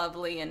quite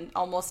lovely and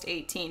almost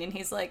 18. And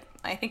he's like,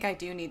 I think I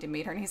do need to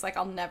meet her. And he's like,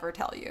 I'll never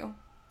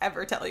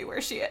ever tell you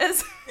where she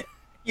is.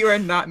 You are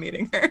not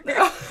meeting her.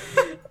 No.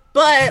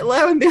 But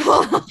lo and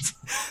behold.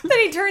 Then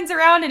he turns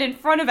around and in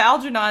front of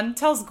Algernon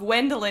tells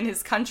Gwendolyn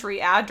his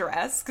country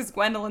address, because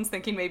Gwendolyn's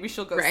thinking maybe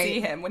she'll go see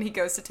him when he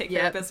goes to take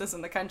care of business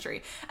in the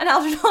country. And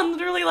Algernon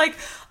literally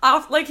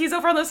he's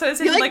over on the side of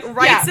his like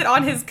writes it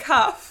on his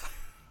cuff.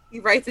 He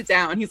writes it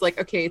down. He's like,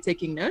 okay,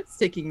 taking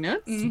notes.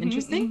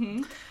 Interesting.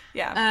 Mm-hmm.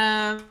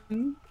 Yeah.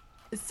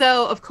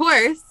 So of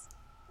course,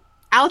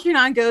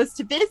 Algernon goes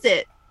to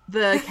visit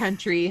the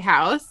country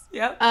house,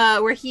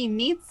 where he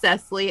meets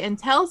Cecily and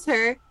tells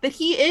her that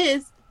he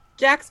is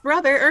Jack's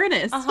brother,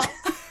 Ernest,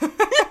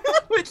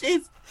 which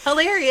is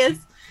hilarious.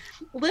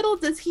 Little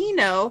does he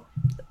know,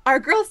 our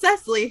girl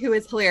Cecily, who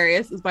is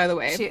hilarious, by the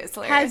way, she is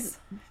hilarious, has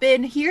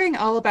been hearing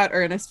all about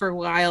Ernest for a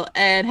while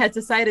and has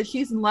decided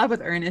she's in love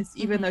with Ernest,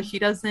 even though she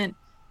doesn't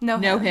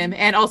know him,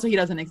 and also he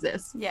doesn't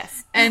exist.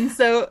 Yes. And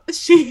so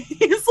she's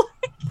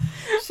like,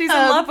 she's in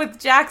love with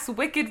Jack's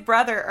wicked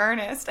brother,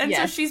 Ernest. And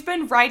so she's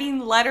been writing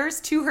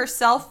letters to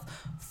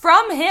herself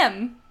from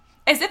him,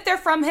 as if they're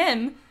from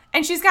him.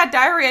 And she's got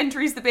diary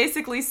entries that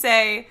basically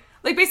say,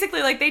 like,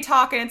 they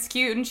talk and it's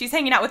cute. And she's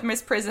hanging out with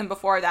Miss Prism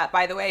before that,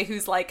 by the way,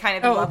 who's, like, kind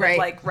of in love with,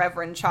 like,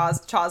 Reverend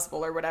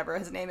Chosville or whatever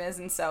his name is.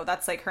 And so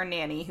that's, like, her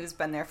nanny who's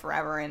been there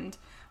forever, and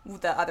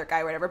the other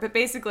guy, whatever. But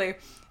basically,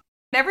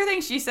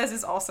 everything she says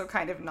is also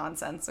kind of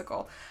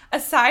nonsensical.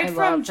 Aside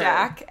from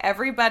Jack,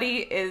 everybody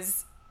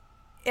is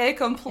a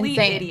complete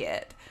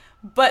idiot,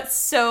 but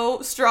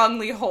so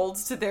strongly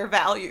holds to their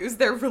values.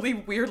 They're really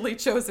weirdly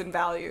chosen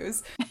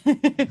values.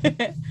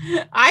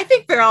 I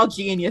think they're all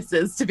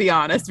geniuses, to be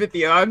honest with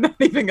you. I'm not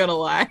even gonna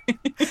lie.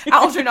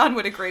 Algernon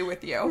would agree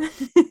with you.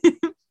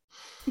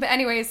 But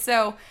anyways,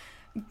 so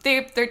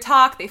they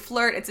talk, they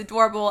flirt, it's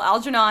adorable.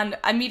 Algernon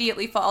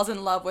immediately falls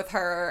in love with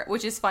her,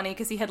 which is funny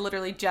because he had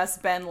literally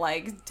just been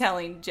like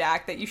telling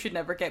Jack that you should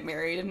never get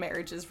married and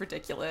marriage is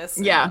ridiculous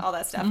and all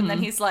that stuff. And then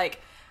he's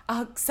like,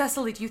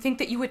 Cecily, do you think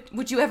that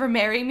would you ever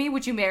marry me?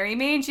 Would you marry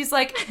me? And she's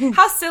like,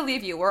 how silly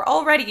of you, we're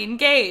already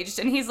engaged.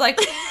 And he's like,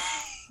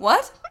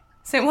 what?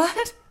 Say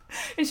what?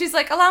 And she's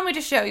like, allow me to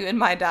show you in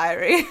my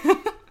diary.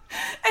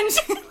 And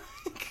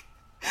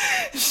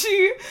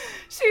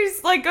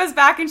she's like goes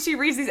back and she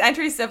reads these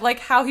entries of like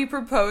how he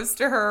proposed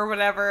to her or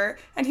whatever,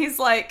 and he's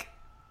like,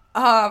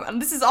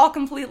 and this is all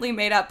completely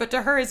made up, but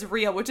to her is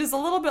real, which is a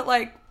little bit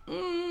like,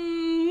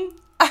 you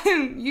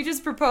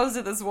just proposed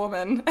to this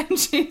woman, and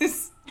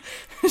she's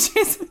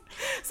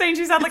saying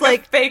she's had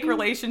like a fake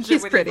relationship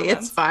she's with pretty,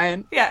 it's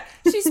fine. Yeah,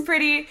 she's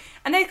pretty,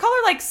 and they call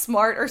her like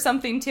smart or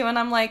something too, and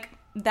I'm like,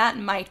 that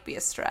might be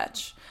a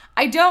stretch.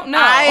 I don't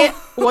know.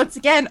 Once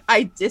again,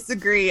 I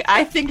disagree.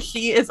 I think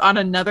she is on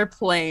another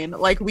plane.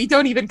 Like, we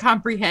don't even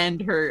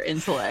comprehend her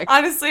intellect.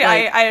 Honestly,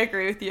 I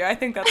agree with you. I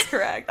think that's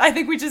correct. I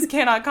think we just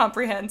cannot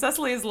comprehend.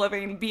 Cecily is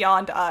living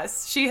beyond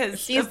us.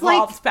 She's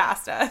evolved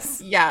past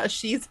us. Yeah,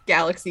 she's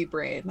galaxy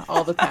brain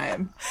all the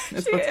time.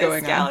 That's what's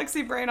going on.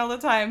 Galaxy brain all the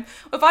time.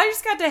 If I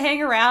just got to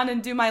hang around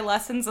and do my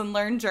lessons and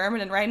learn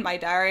German and write in my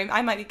diary,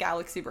 I might be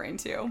galaxy brain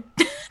too.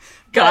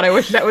 God, I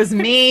wish that was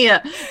me.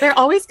 They're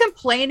always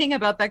complaining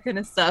about that kind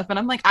of stuff. And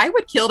I'm like, I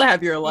would kill to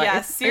have your life.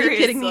 Yeah, seriously. Are you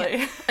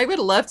kidding me? I would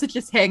love to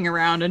just hang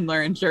around and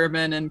learn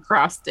German and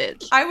cross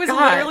stitch. I was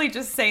literally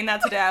just saying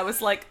that today. I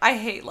was like, I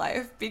hate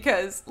life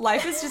because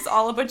life is just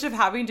all a bunch of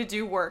having to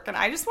do work. And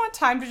I just want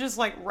time to just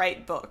like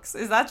write books.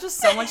 Is that just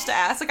so much to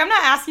ask? Like, I'm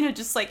not asking to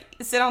just like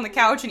sit on the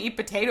couch and eat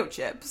potato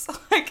chips.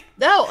 Like,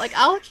 no, like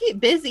I'll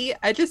keep busy.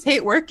 I just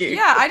hate working.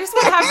 Yeah, I just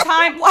want to have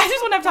time. Well, I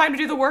just want to have time to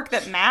do the work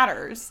that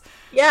matters.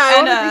 Yeah, I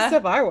And, want to do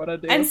stuff I want to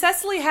do. And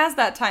Cecily has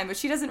that time, but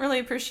she doesn't really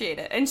appreciate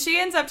it. And she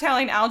ends up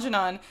telling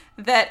Algernon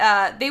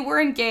that they were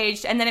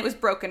engaged and then it was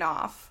broken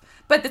off.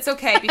 But it's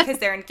okay because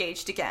they're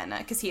engaged again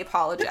because he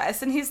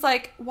apologized. And he's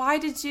like, why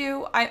did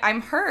you,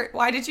 I'm hurt.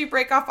 Why did you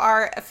break off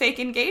our fake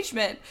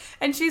engagement?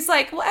 And she's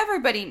like, well,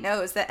 everybody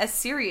knows that a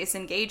serious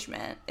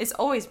engagement is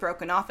always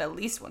broken off at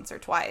least once or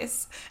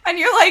twice. And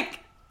you're like,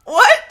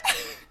 what?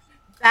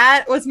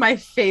 That was my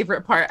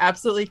favorite part.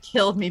 Absolutely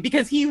killed me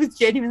because he was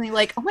genuinely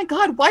like, oh my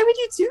God, why would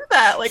you do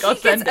that? Like, he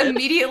gets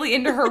immediately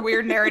into her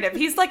weird narrative.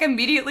 He's like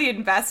immediately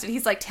invested.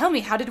 He's like, tell me,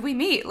 how did we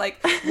meet?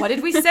 Like, what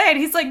did we say? And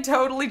he's like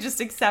totally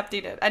just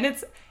accepting it. And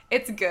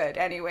it's good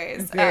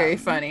anyways. It's very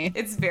funny.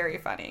 It's very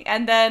funny.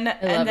 And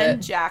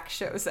then Jack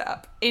shows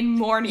up in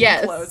mourning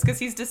clothes because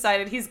he's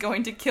decided he's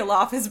going to kill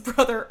off his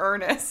brother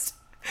Ernest.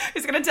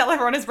 He's going to tell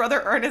everyone his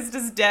brother Ernest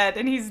is dead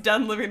and he's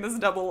done living this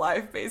double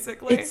life,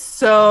 basically. It's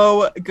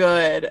so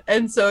good.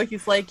 And so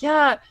he's like,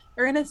 yeah,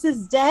 Ernest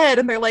is dead.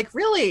 And they're like,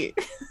 really?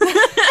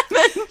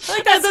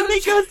 and then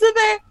he goes to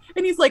there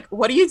and he's like,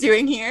 what are you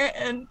doing here?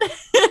 And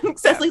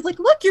Cecily's like,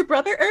 look, your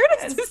brother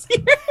Ernest is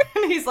here.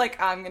 And he's like,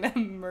 I'm going to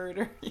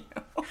murder you.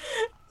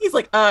 He's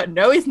like,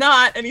 no, he's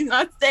not. And he's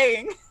not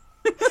staying.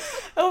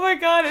 Oh my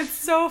God, it's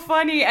so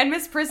funny. And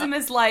Miss Prism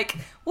is like,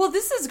 well,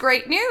 this is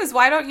great news.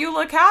 Why don't you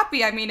look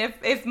happy? I mean,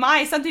 if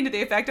my, something to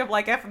the effect of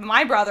like, if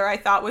my brother I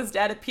thought was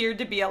dead appeared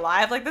to be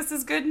alive, like, this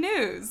is good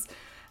news.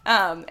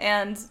 No,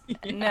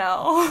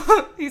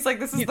 he's like,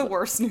 this is the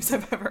worst news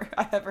I've ever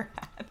had.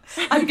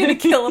 I'm gonna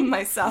kill him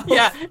myself.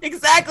 Yeah,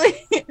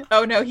 exactly.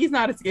 Oh no, he's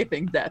not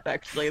escaping death,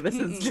 actually. This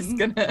is just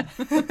gonna...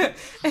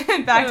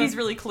 In fact, he's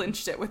really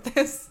clinched it with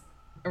this.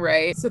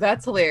 Right. So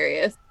that's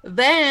hilarious.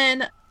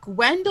 Then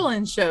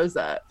Gwendolyn shows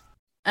up.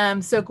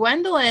 So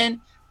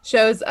Gwendolyn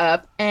shows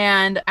up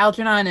and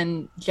Algernon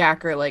and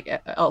Jack are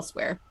like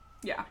elsewhere.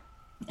 Yeah.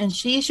 And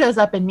she shows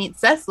up and meets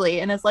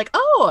Cecily and is like,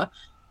 oh,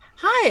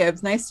 hi,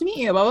 it's nice to meet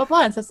you, blah, blah,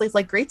 blah. And Cecily's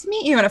like, great to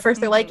meet you. And at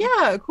first they're like,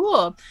 yeah,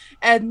 cool.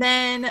 And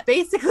then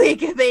basically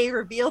they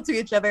reveal to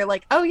each other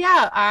like, oh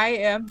yeah, I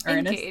am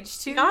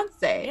Ernest's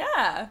fiance.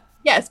 Yeah.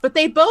 Yes, but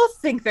they both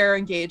think they're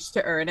engaged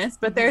to Ernest,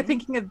 but they're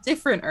thinking of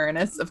different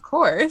Ernests, of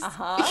course,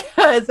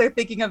 because they're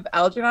thinking of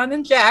Algernon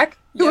and Jack,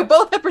 who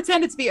both have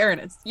pretended to be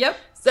Ernest. Yep.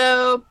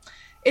 So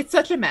it's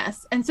such a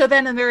mess. And so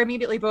then they're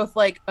immediately both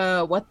like,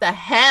 what the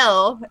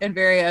hell? And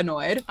very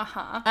annoyed.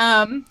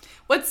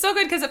 What's so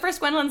good, because at first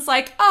Gwendolyn's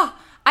like, oh,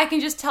 I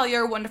can just tell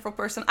you're a wonderful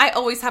person. I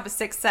always have a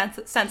sixth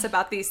sense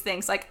about these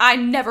things. Like,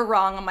 I'm never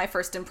wrong on my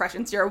first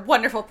impressions. You're a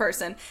wonderful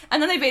person.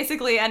 And then they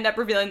basically end up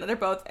revealing that they're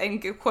both,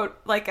 quote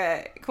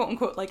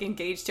unquote, like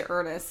engaged to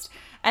Ernest.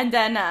 And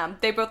then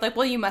they both like,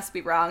 well, you must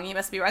be wrong. You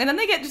must be wrong. And then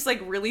they get just like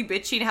really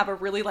bitchy and have a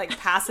really like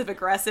passive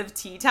aggressive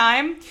tea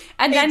time.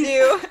 And then they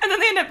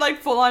end up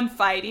like full on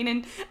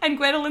fighting. And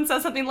Gwendolyn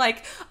says something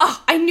like,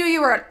 oh, I knew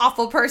you were an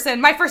awful person.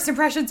 My first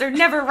impressions are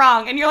never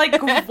wrong. And you're like,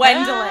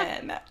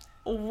 Gwendolyn,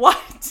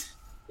 what?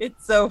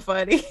 It's so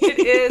funny. It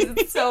is.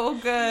 It's so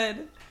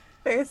good.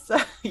 They're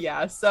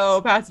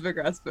so passive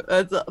aggressive.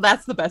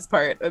 That's the best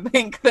part. I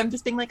think them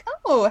just being like,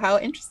 oh, how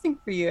interesting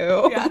for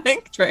you. Yeah.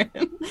 Like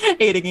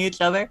hating each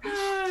other.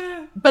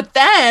 But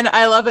then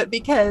I love it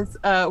because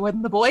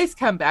when the boys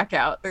come back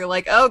out, they're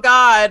like, oh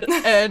God.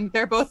 And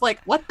they're both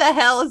like, what the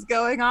hell is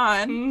going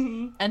on?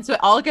 Mm-hmm. And so it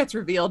all gets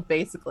reveled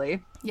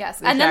basically.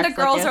 Yes, and then the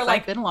girls are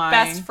like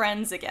best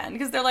friends again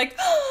because they're like,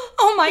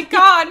 oh my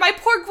God, my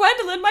poor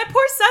Gwendolyn, my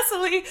poor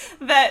Cecily,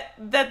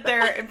 that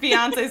their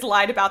fiancés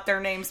lied about their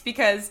names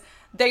because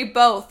they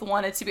both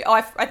wanted to be. Oh,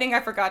 I think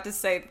I forgot to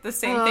say the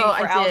same thing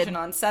for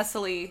Algernon.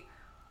 Cecily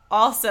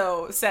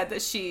also said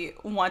that she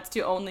wants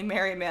to only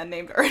marry a man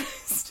named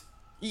Ernest.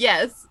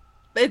 Yes.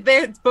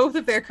 They're both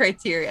of their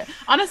criteria.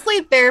 Honestly,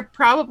 they're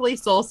probably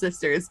soul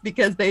sisters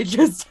because they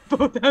just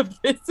both have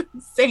this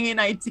insane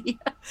idea.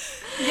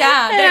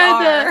 Yeah, they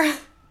are.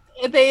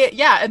 And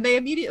they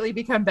immediately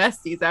become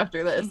besties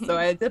after this. So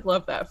I did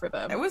love that for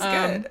them. It was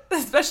good,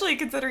 especially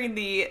considering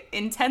the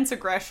intense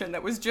aggression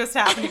that was just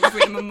happening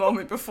between them a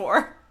moment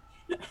before.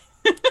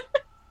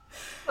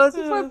 Those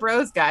are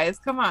bros, guys.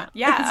 Come on.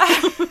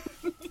 Yeah.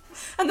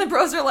 And the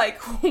bros are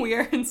like, we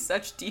are in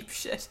such deep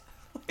shit.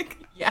 Like,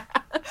 yeah.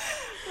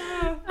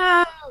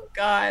 Oh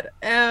God.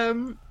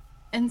 And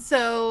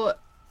so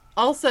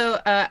also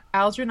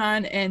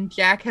Algernon and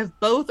Jack have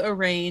both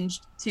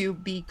arranged to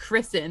be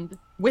christened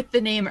with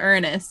the name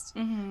Ernest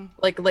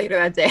like later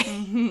that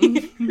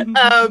day.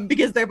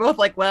 Because they're both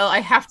like, well, I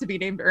have to be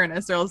named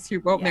Ernest or else you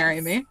won't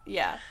marry me.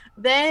 Yeah.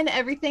 Then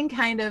everything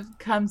kind of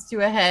comes to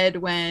a head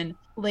when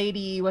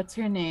Lady, what's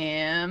her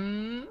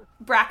name?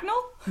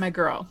 Bracknell? My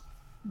girl.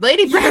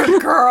 Lady Bracknell. Your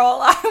girl.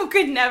 I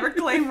could never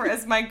claim her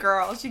as my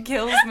girl. She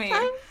kills me.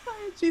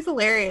 She's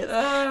hilarious.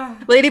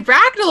 Lady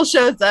Bracknell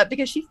shows up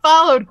because she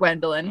followed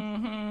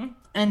Gwendolyn.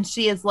 And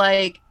she is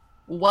like,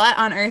 what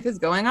on earth is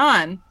going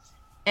on?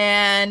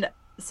 And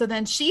so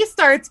then she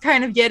starts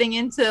kind of getting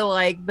into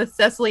like the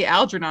Cecily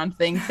Algernon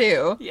thing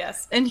too.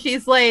 Yes. And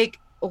she's like,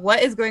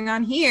 what is going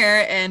on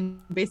here?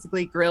 And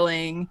basically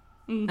grilling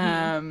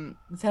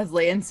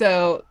Cecily. And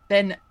so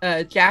then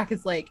Jack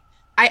is like,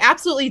 I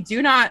absolutely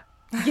do not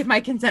give my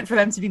consent for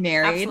them to be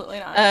married. Absolutely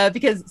not.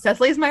 Because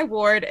Cecily is my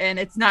ward and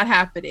it's not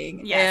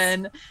happening. Yes.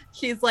 And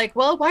she's like,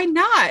 well, why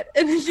not?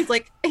 And then he's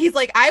like,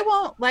 I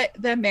won't let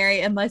them marry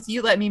unless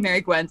you let me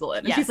marry Gwendolyn.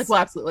 And Yes. she's like, well,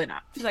 absolutely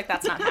not. She's like,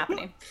 that's not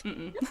happening.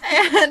 Mm-mm.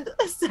 And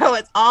so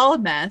it's all a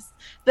mess.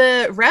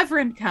 The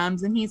Reverend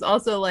comes and he's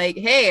also like,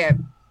 hey,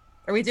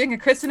 are we doing a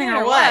christening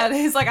or what?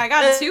 He's like, I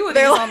got 2 of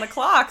these on the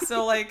clock,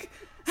 so like...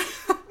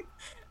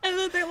 And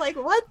then they're like,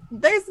 what?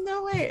 There's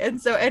no way. And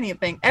so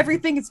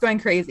everything is going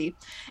crazy.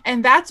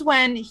 And that's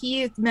when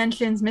he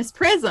mentions Miss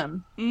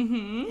Prism,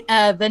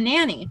 the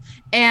nanny.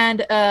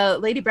 And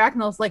Lady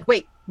Bracknell's like,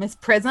 wait, Miss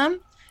Prism?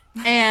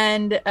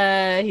 And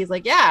he's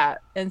like, yeah.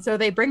 And so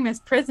they bring Miss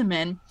Prism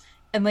in.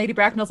 And Lady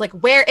Bracknell's like,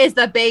 where is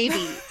the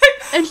baby?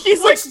 And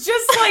she's like...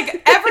 just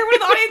like, everyone in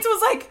the audience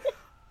was like,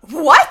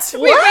 what?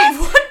 Wait,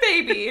 what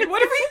baby?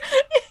 What are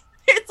we...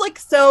 It's like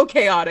so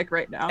chaotic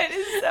right now. It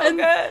is so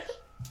good.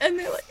 And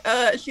they're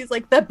like, she's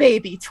like, the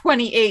baby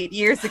 28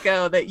 years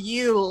ago that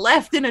you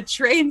left in a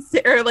train,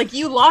 or like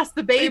you lost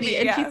the baby.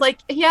 And she's like,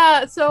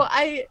 yeah, so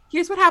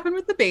here's what happened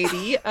with the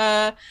baby.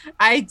 I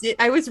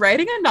was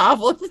writing a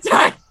novel at the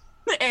time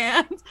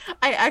and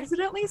I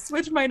accidentally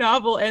switched my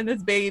novel and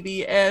this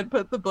baby and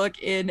put the book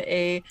in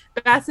a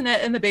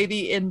bassinet and the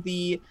baby in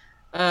the,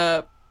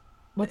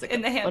 what's it?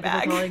 In the handbag. What are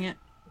they calling it?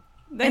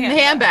 The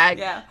handbag.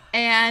 Yeah.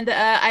 And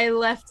I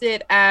left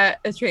it at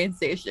a train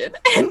station.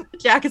 And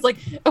Jack is like,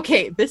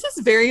 okay, this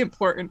is very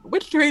important.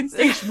 Which train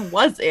station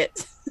was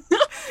it?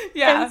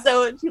 Yeah. And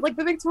so she's like,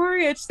 the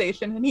Victoria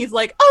station. And he's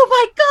like, oh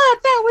my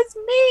God, that was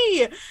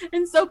me.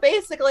 And so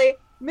basically,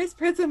 Miss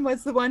Prism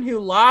was the one who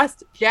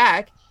lost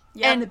Jack.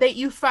 Yep. And that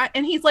you find,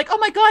 and he's like, oh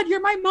my God, you're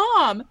my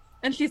mom.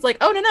 And she's like,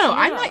 oh, no,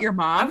 I'm not your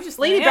mom. I'm just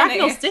Lady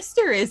Bracknell's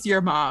sister is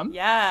your mom.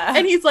 Yeah.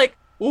 And he's like,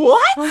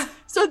 what?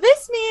 So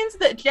this means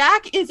that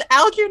Jack is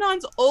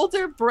Algernon's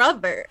older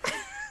brother.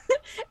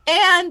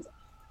 And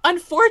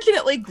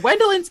unfortunately,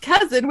 Gwendolyn's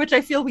cousin, which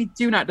I feel we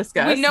do not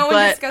discuss. No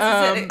one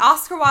discusses it.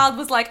 Oscar Wilde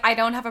was like, I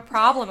don't have a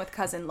problem with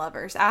cousin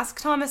lovers. Ask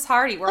Thomas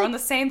Hardy. We're on the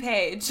same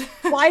page.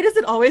 Why does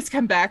it always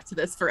come back to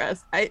this for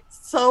us?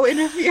 It's so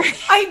interfering.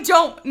 I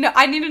don't know.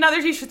 I need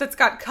another t-shirt that's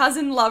got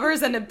cousin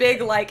lovers and a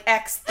big, like,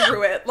 X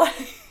through it.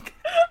 Like...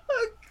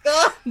 Oh,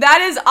 God.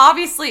 That is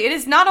obviously, it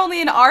is not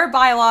only in our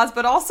bylaws,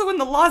 but also in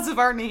the laws of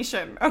our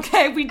nation.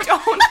 Okay, we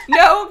don't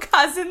know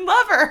cousin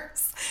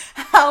lovers.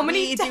 How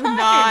many times? We do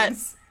not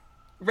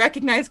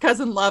recognize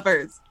cousin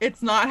lovers.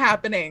 It's not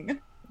happening.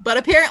 But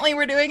apparently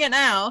we're doing it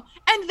now.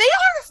 And they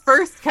are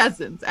first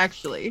cousins,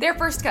 actually. They're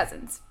first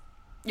cousins.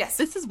 Yes.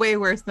 This is way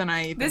worse than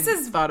I even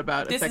thought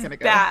about a second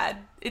ago. This is bad.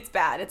 It's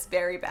bad. It's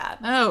very bad.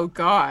 Oh,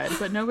 God.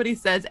 But nobody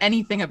says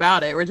anything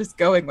about it. We're just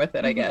going with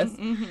it, I guess.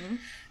 Mm-hmm.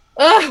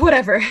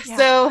 Whatever. Yeah.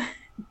 So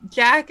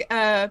Jack,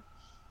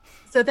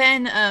 so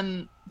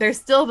then there's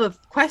still the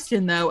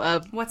question though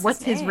of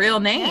what's his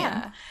real name?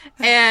 Yeah.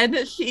 And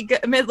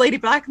Lady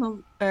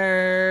Bracknell,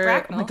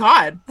 oh my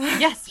God.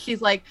 Yes. She's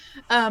like,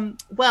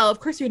 well, of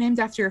course you're named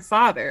after your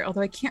father,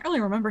 although I can't really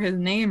remember his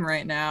name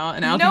right now.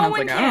 And Algernon's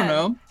like, I don't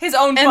know. His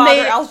own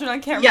father, Algernon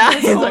can't remember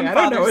his own I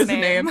don't know his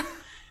name.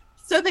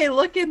 So they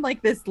look in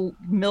like this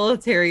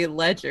military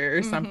ledger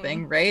or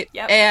something, right?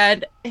 Yep.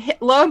 And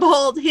lo and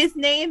behold, his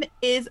name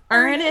is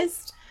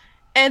Ernest.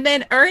 And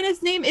then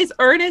Ernest's name is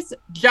Ernest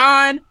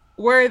John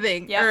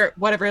Worthing, or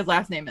whatever his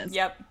last name is.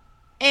 Yep.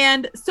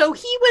 And so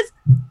he was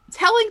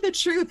telling the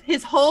truth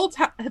this whole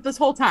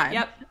time.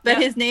 Yep. That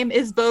his name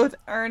is both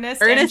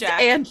Ernest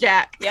and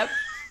Jack. Yep.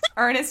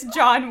 Ernest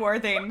John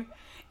Worthing.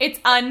 It's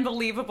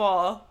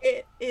unbelievable.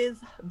 It is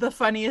the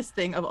funniest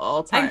thing of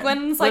all time. And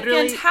Gwen's like,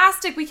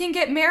 fantastic, we can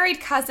get married,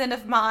 cousin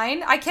of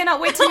mine. I cannot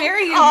wait to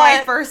marry you,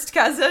 my first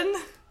cousin.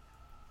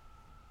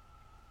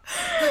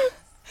 His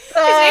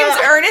name's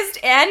Ernest,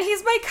 and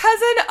he's my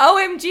cousin.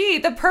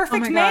 OMG, the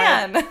perfect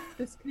man. God.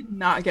 This could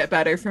not get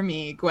better for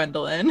me,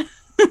 Gwendolyn.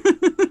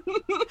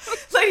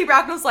 Lady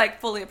Bracknell's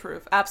like, fully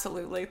approve.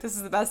 Absolutely. This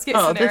is the best case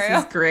scenario.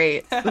 This is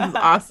great. This is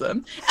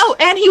awesome. Oh,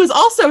 and he was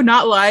also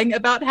not lying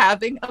about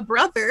having a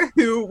brother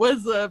who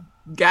was a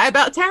guy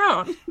about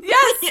town.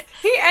 Yes.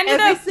 He ended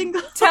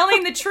up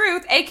telling the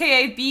truth,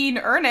 aka being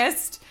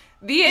Ernest,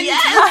 the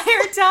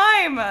entire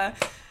time.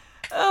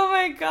 Oh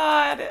my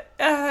God.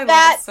 I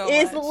love it so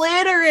is much.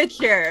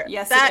 Literature.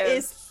 Yes, that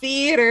is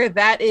theater.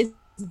 That is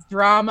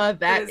drama.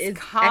 That is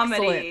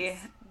comedy.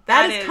 Excellence.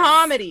 That is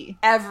comedy.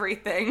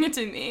 Everything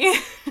to me.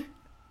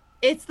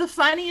 It's the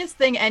funniest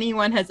thing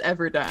anyone has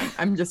ever done.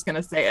 I'm just going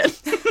to say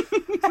it.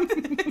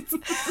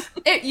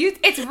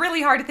 It's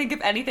really hard to think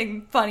of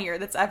anything funnier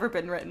that's ever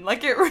been written.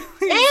 Like, it really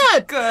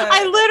is good.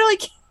 I literally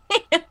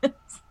can't.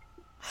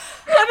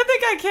 I don't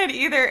think I can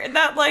either. And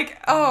that, like,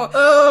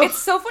 it's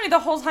so funny the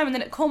whole time, and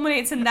then it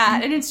culminates in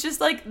that, and it's just,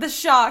 like, the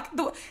shock.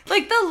 The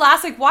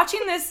last, like,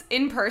 watching this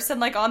in person,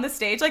 like, on the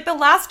stage, like, the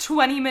last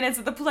 20 minutes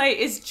of the play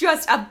is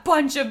just a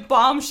bunch of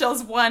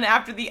bombshells, one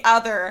after the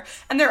other,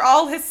 and they're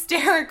all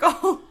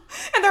hysterical,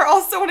 and they're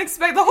all so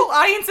unexpected. The whole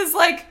audience is,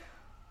 like,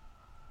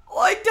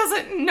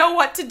 doesn't know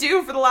what to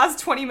do for the last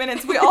 20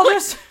 minutes. We all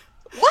just...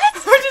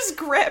 What? We're just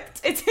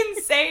gripped. It's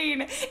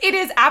insane. It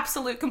is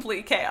absolute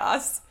complete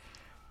chaos.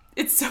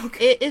 It's so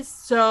good. It is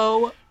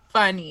so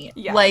funny.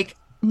 Yeah. Like,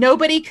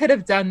 nobody could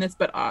have done this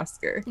but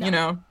Oscar, No. you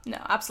know? No,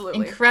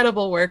 absolutely.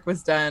 Incredible work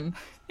was done.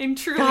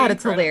 Truly God,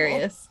 it's incredible.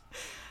 hilarious.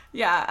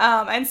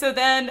 Yeah, and so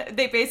then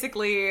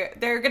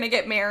they're gonna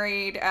get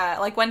married,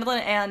 like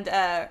Gwendolyn and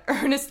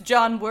Ernest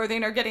John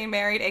Worthing are getting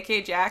married,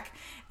 aka Jack,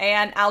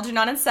 and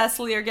Algernon and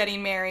Cecily are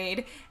getting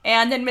married,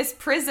 and then Miss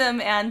Prism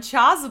and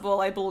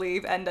Chasuble, I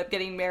believe, end up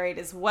getting married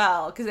as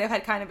well, because they've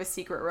had kind of a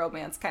secret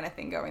romance kind of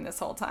thing going this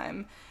whole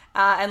time.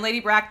 And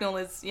Lady Bracknell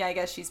is, I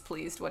guess she's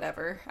pleased,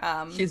 whatever.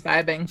 She's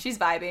vibing. She's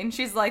vibing.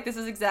 She's like, this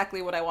is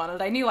exactly what I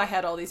wanted. I knew I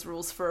had all these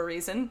rules for a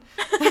reason.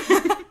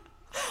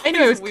 I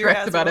knew I was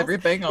correct about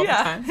everything all the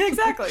time.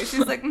 Exactly.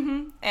 She's like,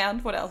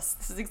 and what else?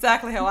 This is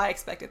exactly how I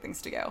expected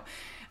things to go.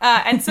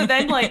 And so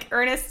then, like,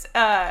 Ernest,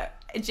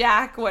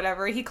 Jack,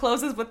 whatever, he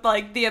closes with,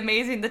 like,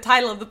 the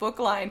title of the book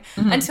line,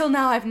 Until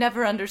now I've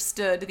never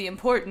understood the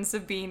importance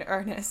of being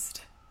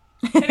earnest.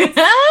 And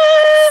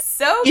it's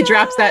so He good.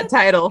 drops that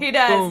title. He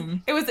does.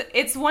 Boom.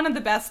 It's one of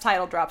the best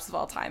title drops of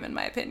all time, in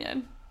my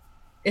opinion.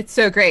 It's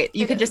so great.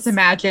 You It could just is.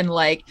 imagine,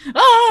 like,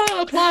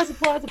 applause,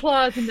 applause,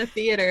 applause in the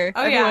theater.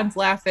 Oh, yeah. Everyone's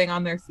laughing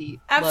on their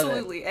feet. Love it.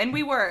 Absolutely. And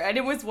we were. And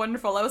it was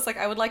wonderful. I was like,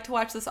 I would like to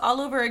watch this all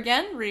over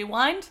again.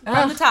 Rewind. From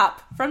Ugh. the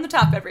top. From the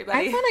top, I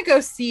everybody. want to go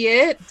see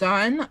it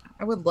done.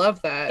 I would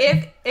love that.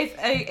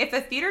 If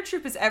a theater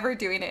troupe is ever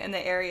doing it in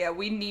the area,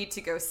 we need to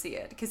go see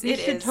it. Because you it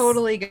should is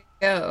totally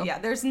go. Yeah,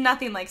 there's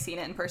nothing like seeing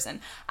it in person.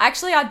 I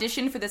actually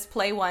auditioned for this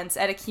play once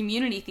at a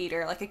community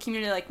theater, like a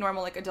community, like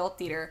normal, like adult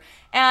theater.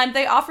 And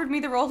they offered me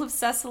the role of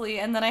Cecily,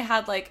 and then I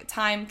had like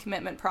time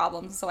commitment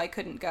problems, so I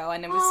couldn't go.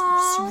 And it was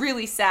Aw.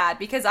 really sad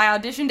because I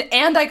auditioned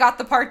and I got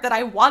the part that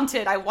I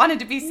wanted. I wanted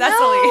to be Cecily.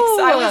 No.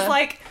 So I was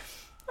like,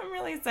 I'm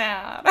really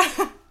sad.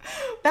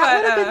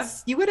 That would have been,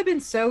 you would have been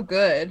so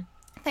good.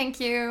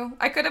 Thank you.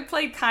 I could have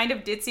played kind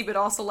of ditzy, but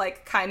also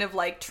like kind of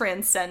like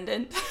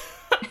transcendent.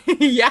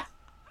 Yeah.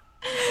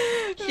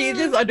 She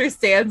just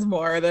understands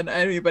more than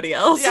anybody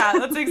else. Yeah,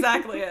 that's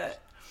exactly it.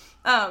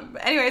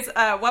 Anyways,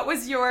 what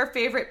was your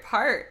favorite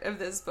part of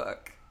this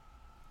book?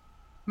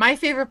 My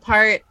favorite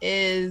part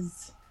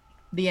is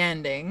the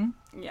ending.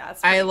 Yeah,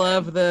 it's I pretty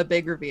love the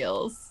big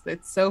reveals.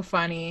 It's so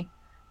funny.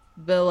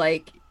 The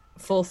like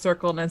full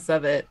circleness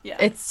of it. Yeah.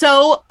 It's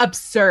so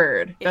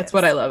absurd. It That's is.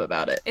 what I love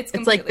about it. It's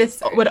like completely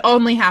this absurd. would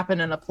only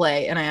happen in a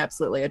play, and I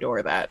absolutely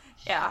adore that.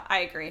 Yeah, I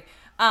agree.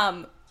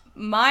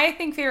 My I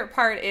think favorite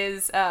part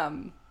is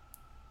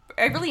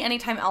really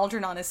anytime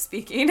Algernon is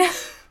speaking.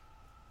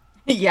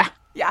 Yeah.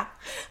 Yeah.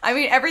 I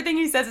mean, everything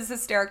he says is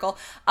hysterical.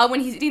 When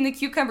he's eating the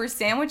cucumber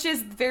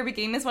sandwiches, the very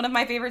beginning is one of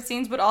my favorite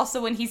scenes, but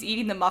also when he's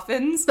eating the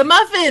muffins. The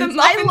muffins.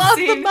 I love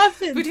the scene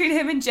muffins. between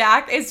him and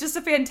Jack. It's just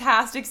a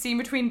fantastic scene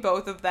between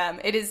both of them.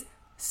 It is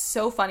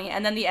so funny.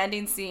 And then the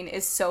ending scene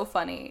is so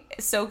funny.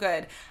 It's so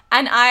good.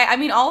 And I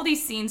mean, all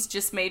these scenes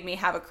just made me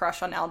have a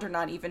crush on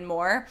Algernon even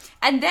more.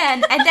 And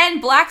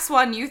then Black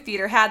Swan Youth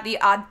Theater had the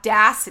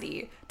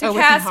audacity to Oh, was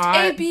he cast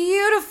hot? a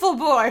beautiful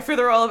boy for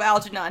the role of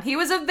Algernon. He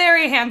was a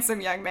very handsome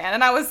young man.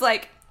 And I was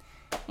like,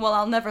 well,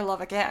 I'll never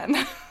love again.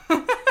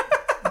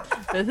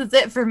 This is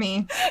it for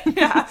me.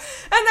 Yeah.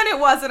 And then it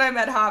was, and I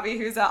met Javi,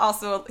 who's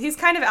he's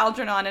kind of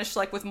Algernon-ish,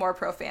 like with more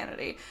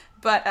profanity.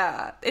 But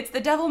it's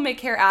the devil may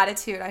care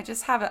attitude. I'm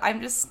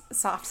just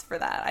soft for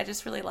that. I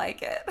just really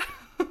like it.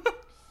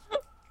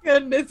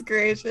 Goodness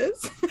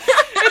gracious.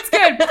 It's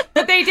good.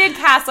 But they did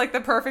cast like the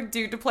perfect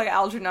dude to play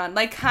Algernon.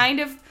 Like kind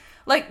of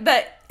like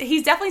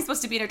he's definitely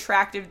supposed to be an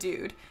attractive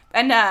dude.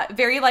 And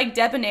very like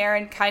debonair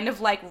and kind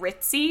of like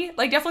ritzy.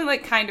 Like definitely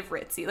like kind of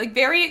ritzy. Like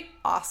very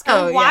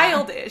Oscar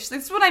Wilde-ish.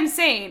 That's what I'm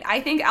saying.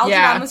 I think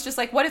Algernon was just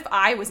like, what if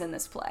I was in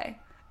this play?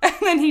 And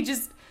then he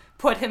just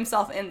put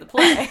himself in the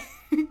play.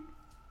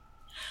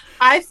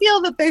 I feel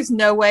that there's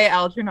no way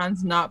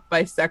Algernon's not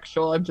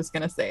bisexual. I'm just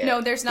going to say it.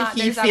 No, there's not.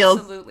 He There's feels-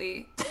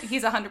 absolutely.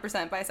 He's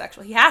 100%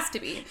 bisexual. He has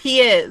to be. He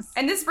is.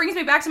 And this brings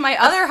me back to my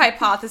other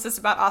hypothesis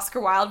about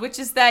Oscar Wilde, which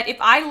is that if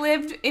I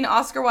lived in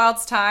Oscar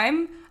Wilde's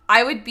time,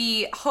 I would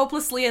be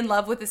hopelessly in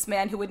love with this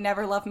man who would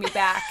never love me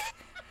back.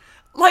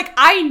 Like,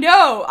 I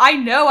know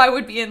I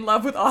would be in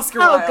love with Oscar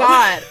Wilde. Oh,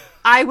 God.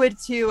 I would,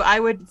 too.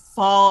 I would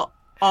fall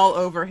all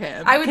over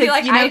him. I would be 'Cause,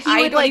 like, you know, I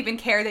he would, don't even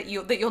care that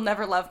you'll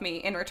never love me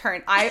in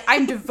return.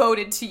 I'm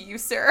devoted to you,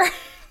 sir.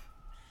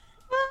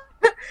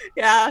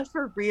 Yeah,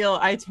 for real.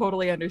 I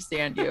totally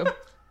understand you.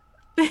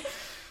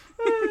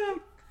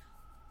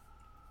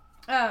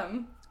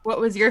 What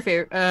was your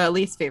favorite,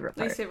 least favorite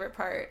part? Least favorite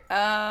part.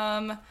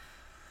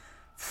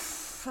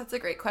 That's a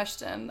great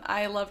question.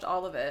 I loved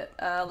all of it.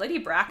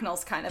 Lady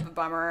Bracknell's kind of a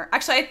bummer.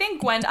 Actually, I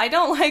think I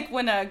don't like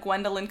when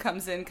Gwendolyn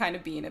comes in kind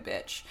of being a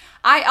bitch.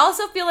 I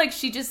also feel like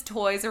she just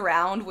toys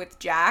around with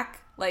Jack,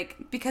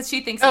 like, because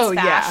she thinks it's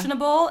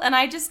fashionable, and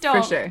I just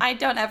don't, For sure. I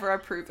don't ever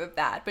approve of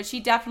that. But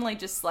she definitely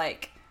just,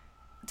 like,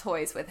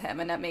 toys with him,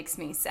 and that makes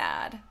me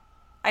sad.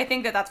 I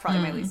think that's probably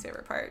my least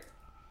favorite part.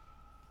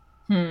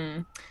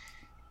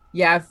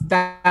 Yeah,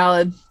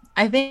 valid.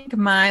 I think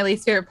my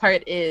least favorite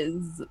part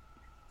is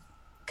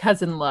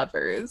cousin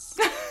lovers.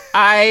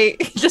 I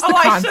just the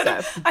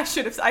concept. I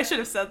should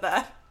have said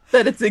that.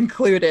 That it's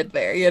included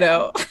there, you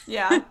know.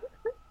 Yeah.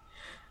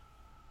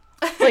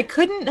 Like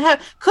couldn't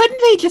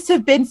they just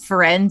have been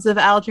friends of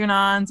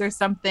Algernon's or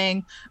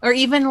something, or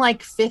even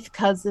like fifth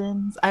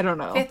cousins? I don't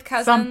know. Fifth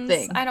cousins.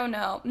 Something. I don't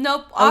know.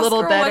 Nope. A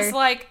little better. Was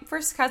like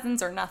first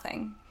cousins or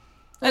nothing.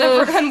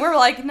 And we're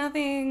like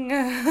nothing.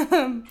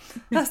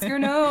 Oscar,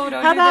 no,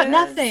 don't. How do about this.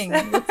 nothing?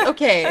 It's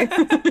okay.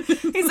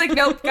 He's like,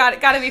 nope. Got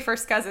to be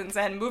first cousins.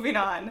 And moving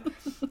on.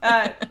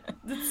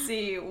 Let's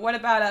see. What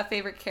about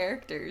favorite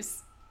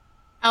characters?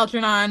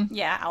 Algernon.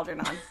 Yeah,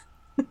 Algernon.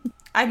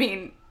 I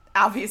mean,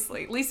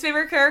 obviously. Least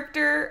favorite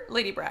character,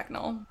 Lady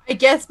Bracknell. I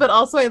guess, but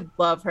also I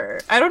love her.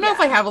 I don't know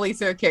if I have a least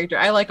favorite character.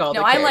 I like all the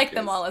characters. No, I like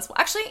them all as well.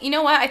 Actually, you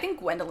know what? I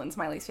think Gwendolyn's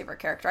my least favorite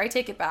character. I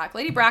take it back.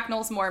 Lady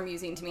Bracknell's more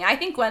amusing to me. I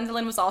think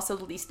Gwendolyn was also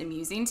the least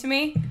amusing to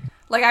me.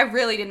 Like, I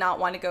really did not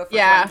want to go for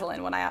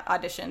Gwendolyn when I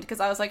auditioned, because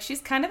I was like, she's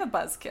kind of a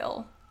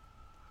buzzkill.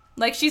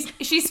 Like,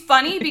 she's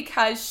funny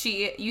because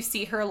you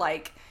see her,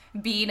 like,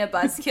 being a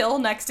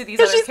buzzkill next to these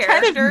other characters. She's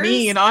kind of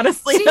mean,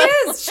 honestly. She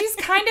is. She's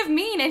kind of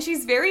mean, and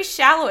she's very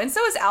shallow, and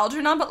so is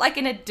Algernon, but like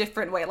in a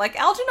different way. Like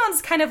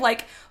Algernon's kind of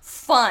like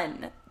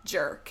fun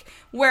jerk,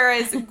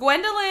 whereas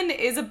Gwendolyn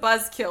is a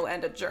buzzkill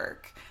and a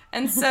jerk.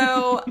 And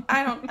so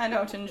I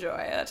don't enjoy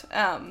it.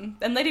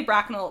 And Lady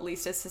Bracknell at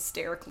least is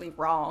hysterically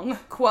wrong.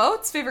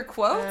 Quotes? Favorite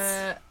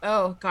quotes?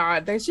 Oh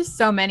God, there's just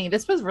so many.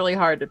 This was really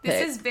hard to pick.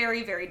 This is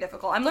very, very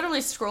difficult. I'm literally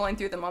scrolling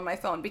through them on my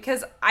phone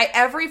because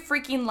every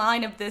freaking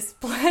line of this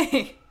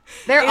play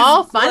they're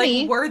all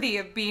funny, like, worthy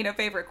of being a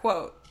favorite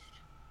quote.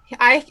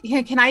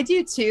 Can I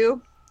do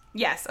two?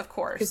 Yes, of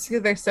course.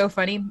 Because they're so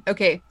funny.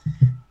 Okay,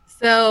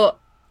 so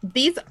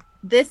this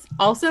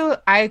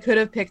also I could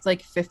have picked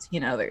like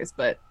 15 others,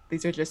 but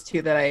these are just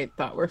two that I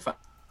thought were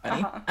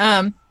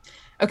funny.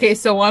 Okay,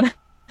 so one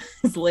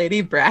is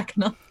Lady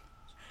Bracknell.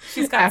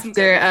 She's got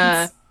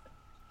after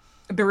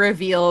the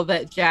reveal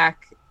that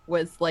Jack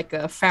was like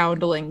a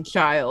foundling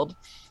child.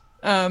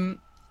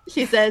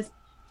 She says,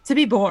 "To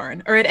be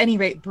born, or at any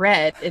rate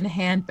bred, in a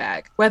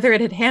handbag, whether it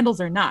had handles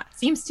or not,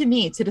 seems to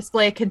me to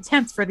display a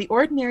contempt for the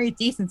ordinary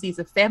decencies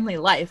of family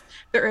life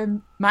that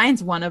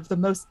reminds one of the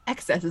most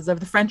excesses of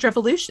the French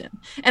Revolution.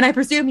 And I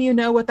presume you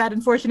know what that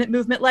unfortunate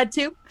movement led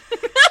to?"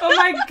 Oh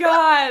my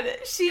God,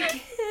 she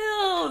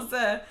kills.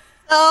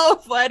 So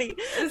funny.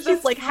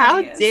 She's like,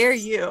 "How dare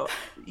you?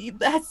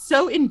 That's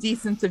so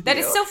indecent of you. That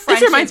is so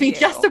French. This reminds me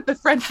just of the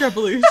French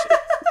Revolution."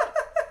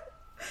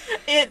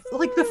 It's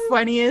like the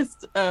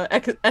funniest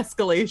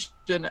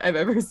escalation I've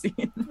ever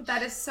seen.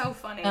 That is so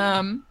funny.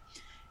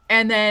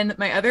 And then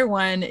my other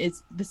one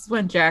is, this is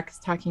when Jack's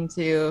talking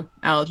to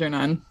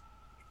Algernon,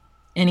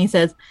 and he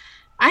says,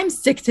 "I'm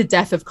sick to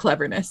death of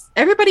cleverness.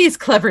 Everybody is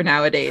clever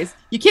nowadays.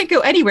 You can't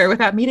go anywhere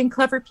without meeting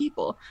clever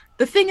people.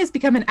 The thing has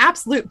become an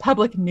absolute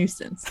public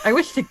nuisance. I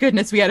wish to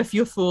goodness we had a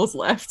few fools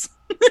left."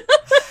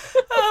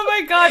 Oh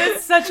my God,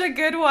 it's such a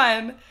good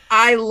one.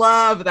 I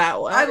love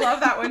that one. I love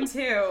that one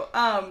too.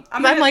 I'm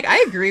like,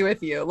 I agree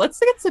with you. Let's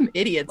get some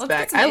idiots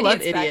back. I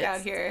love idiots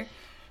out here.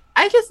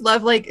 I just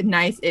love like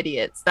nice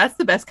idiots. That's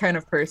the best kind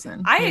of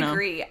person. I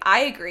agree.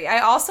 I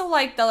also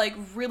like the like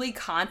really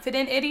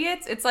confident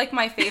idiots. It's like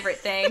my favorite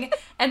thing.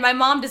 And my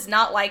mom does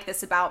not like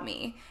this about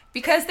me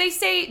because they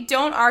say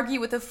don't argue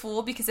with a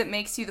fool because it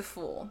makes you the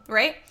fool,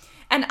 right?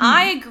 And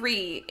I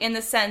agree in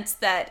the sense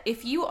that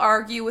if you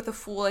argue with a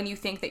fool and you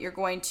think that you're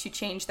going to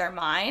change their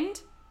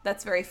mind,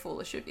 that's very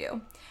foolish of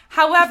you.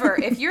 However,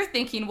 if you're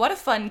thinking, what a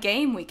fun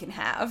game we can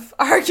have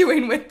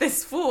arguing with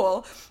this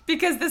fool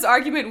because this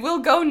argument will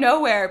go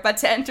nowhere but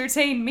to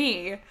entertain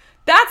me,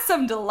 that's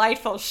some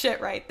delightful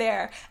shit right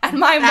there. And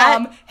my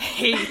mom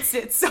hates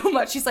it so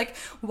much. She's like,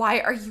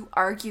 "Why are you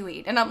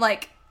arguing?" And I'm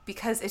like,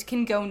 because it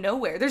can go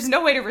nowhere. There's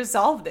no way to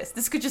resolve this.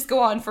 This could just go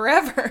on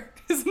forever.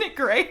 Isn't it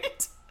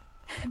great?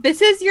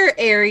 This is your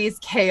Aries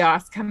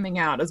chaos coming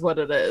out is what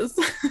it is.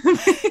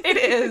 It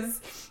is.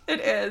 It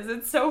is.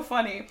 It's so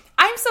funny.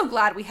 I'm so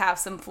glad we have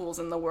some fools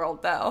in the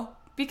world, though.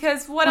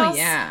 Because what else?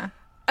 Yeah.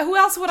 Who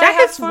else would Jack I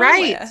have is fun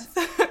right.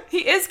 with?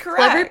 He is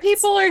correct. Clever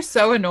people are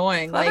so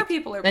annoying. Clever like,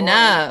 people are boring.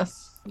 enough.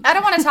 I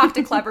don't want to talk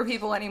to clever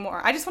people anymore.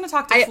 I just want to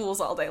talk to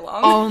fools all day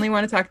long. I only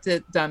want to talk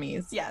to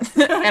dummies. Yes.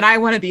 And I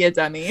want to be a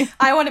dummy.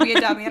 I want to be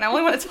a dummy, and I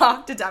only want to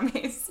talk to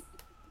dummies.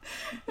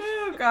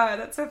 Oh, God.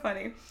 That's so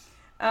funny.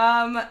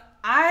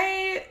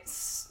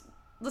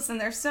 Listen,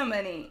 there's so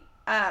many.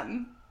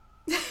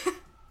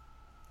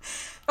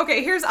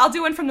 Okay, I'll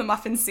do one from the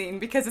muffin scene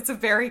because it's a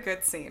very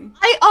good scene.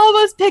 I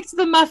almost picked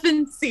the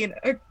muffin scene.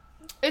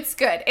 It's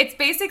good. It's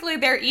basically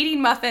they're eating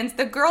muffins.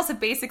 The girls have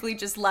basically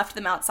just left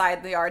them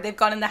outside the yard. They've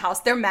gone in the house.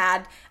 They're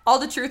mad. All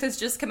the truth has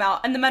just come out.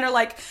 And the men are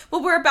like,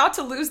 well, we're about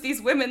to lose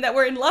these women that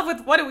we're in love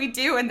with. What do we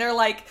do? And they're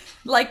like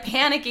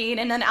panicking.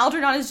 And then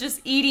Algernon is just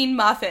eating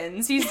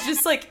muffins. He's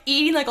just like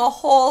eating like a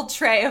whole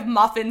tray of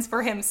muffins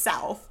for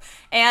himself.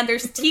 And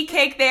there's tea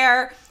cake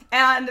there.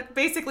 And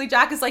basically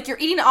Jack is like, you're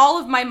eating all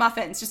of my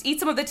muffins. Just eat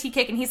some of the tea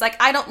cake. And he's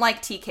like, I don't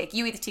like tea cake.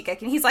 You eat the tea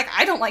cake. And he's like,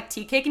 I don't like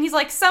tea cake. And he's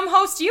like, some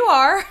host you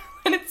are.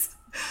 And it's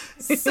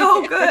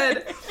So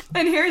good.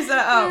 And here's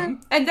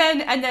and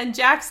then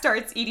Jack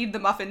starts eating the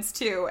muffins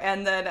too,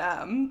 and then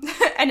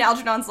and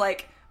Algernon's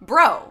like,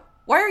 bro,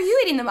 why are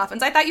you eating the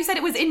muffins? I thought you said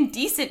it was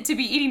indecent to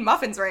be eating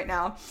muffins right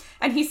now.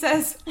 And he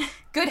says,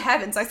 good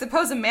heavens, I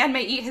suppose a man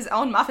may eat his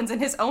own muffins in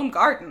his own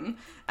garden.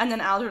 And then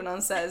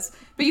Algernon says,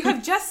 but you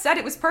have just said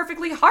it was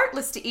perfectly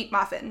heartless to eat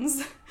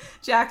muffins.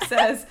 Jack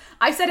says,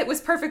 I said it was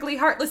perfectly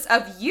heartless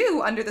of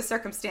you under the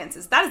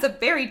circumstances. That is a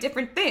very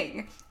different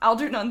thing.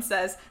 Algernon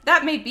says,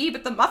 that may be,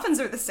 but the muffins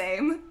are the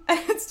same. And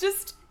it's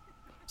just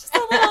a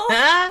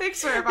little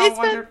picture of how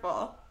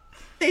wonderful.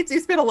 They do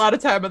spend a lot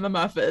of time on the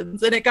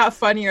muffins, and it got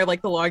funnier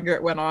like the longer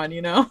it went on,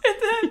 you know?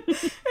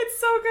 It's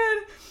so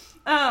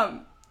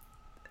good.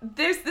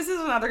 This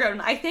is another good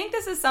one. I think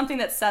this is something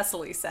that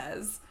Cecily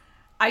says.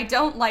 I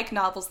don't like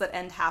novels that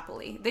end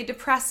happily. They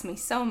depress me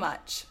so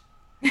much.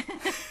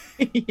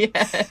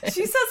 Yes.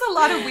 She says a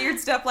lot of weird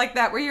stuff like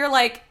that where you're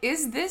like,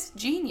 is this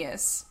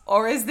genius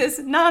or is this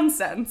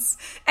nonsense?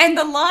 And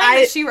the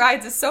line that she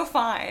rides is so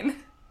fine.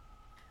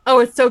 Oh,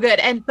 it's so good.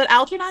 But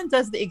Algernon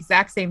does the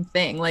exact same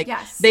thing. Like,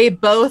 yes. They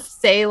both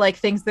say like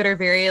things that are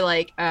very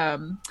like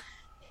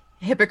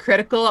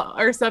hypocritical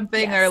or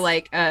something, or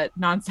like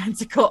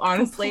nonsensical,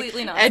 honestly.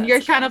 Completely nonsensical. And you're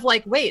kind of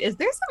like, wait, is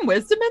there some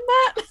wisdom in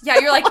that? Yeah,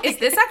 you're like, is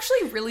this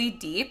actually really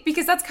deep?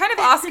 Because that's kind of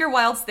Oscar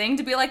Wilde's thing,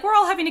 to be like, we're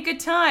all having a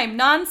good time.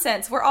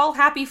 Nonsense. We're all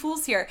happy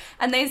fools here.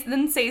 And they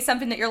then say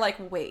something that you're like,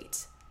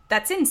 wait,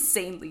 that's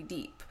insanely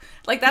deep.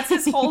 Like, that's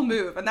his whole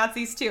move, and that's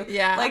these two.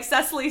 Yeah. Like,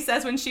 Cecily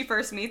says when she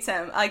first meets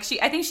him, like,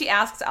 I think she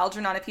asks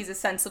Algernon if he's a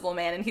sensible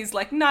man, and he's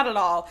like, not at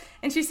all.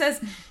 And she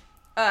says,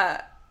 oh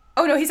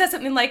no, he says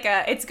something like,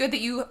 it's good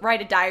that you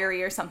write a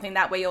diary or something,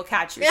 that way you'll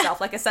catch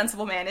yourself like a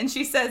sensible man. And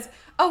she says,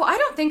 oh, I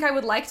don't think I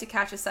would like to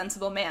catch a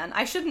sensible man.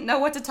 I shouldn't know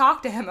what to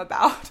talk to him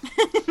about.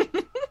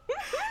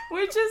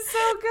 Which is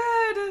so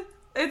good.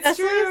 It's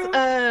true.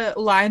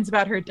 Lines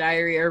about her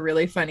diary are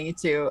really funny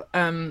too.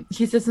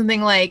 She says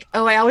something like,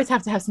 oh, I always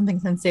have to have something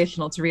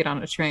sensational to read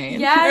on a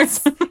train.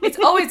 Yes. It's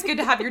always good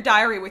to have your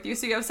diary with you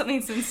so you have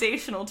something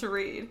sensational to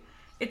read.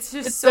 It's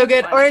just so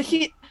good.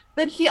 Funny. Or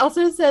then he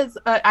also says,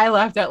 I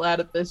laughed out loud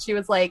at this. She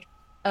was like,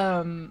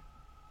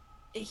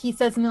 he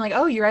says something like,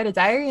 oh, you write a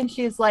diary? And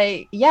she's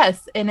like,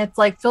 yes. And it's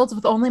like filled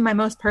with only my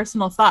most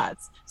personal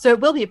thoughts. So it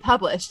will be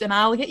published, and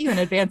I'll get you an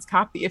advance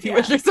copy if you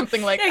wish, or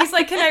something like that. He's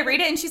like, can I read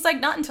it? And she's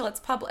like, not until it's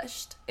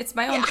published. It's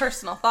my own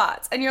personal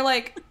thoughts. And you're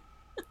like,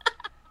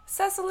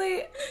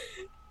 Cecily.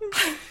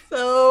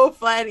 So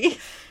funny.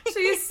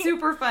 She's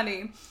super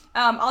funny.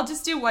 I'll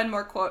just do one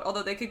more quote,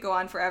 although they could go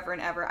on forever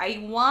and ever. I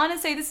want to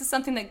say this is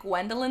something that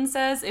Gwendolyn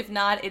says. If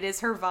not, it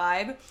is her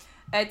vibe.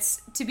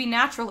 It's, to be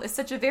natural is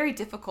such a very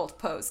difficult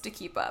pose to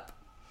keep up.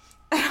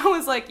 And I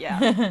was like,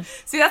 yeah.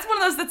 See, that's one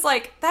of those that's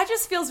like, that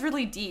just feels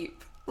really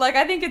deep. Like,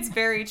 I think it's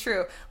very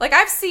true. Like,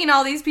 I've seen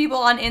all these people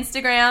on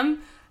Instagram.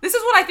 This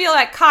is what I feel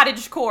like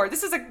cottagecore.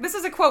 This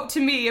is a quote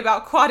to me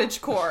about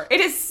cottagecore. It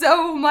is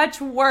so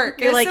much work.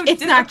 You're like, so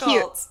it's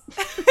difficult.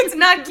 Not cute. It's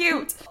not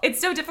cute.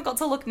 It's so difficult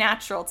to look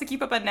natural, to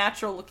keep up a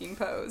natural looking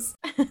pose.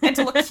 And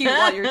to look cute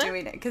while you're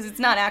doing it, because it's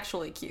not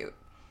actually cute.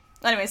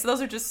 Anyway, so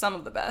those are just some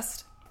of the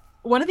best.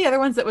 One of the other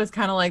ones that was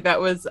kind of like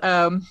that was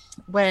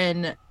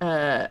when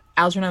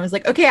Algernon was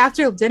like, okay,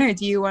 after dinner,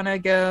 do you want to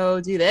go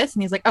do this?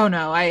 And he's like, oh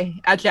no,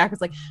 Jack was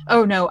like,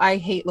 oh no, I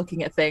hate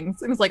looking at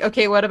things. And he's like,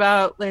 okay, what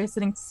about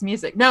listening to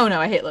music? No,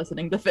 I hate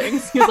listening to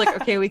things. He was like,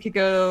 okay, we could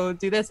go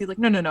do this. He's like,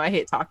 no, I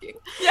hate talking.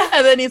 Yeah.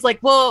 And then he's like,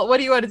 well, what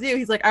do you want to do?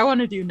 He's like, I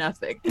want to do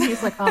nothing. And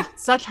he's like, oh,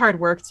 such hard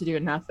work to do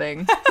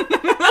nothing.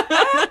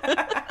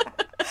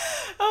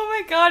 Oh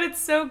my God,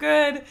 it's so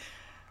good.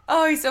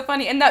 Oh, he's so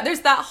funny. And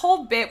there's that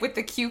whole bit with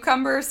the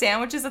cucumber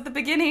sandwiches at the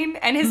beginning,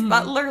 and his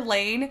butler,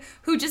 Lane,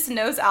 who just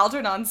knows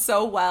Algernon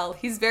so well.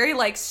 He's very,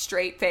 like,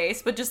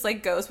 straight-faced, but just,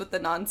 like, goes with the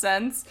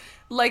nonsense.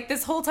 Like,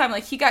 this whole time,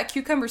 like, he got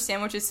cucumber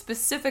sandwiches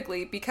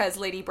specifically because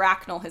Lady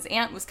Bracknell, his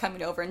aunt, was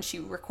coming over, and she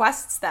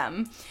requests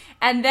them.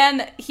 And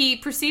then he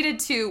proceeded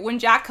to, when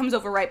Jack comes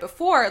over right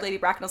before Lady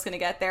Bracknell's gonna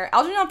get there,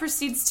 Algernon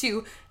proceeds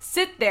to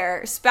sit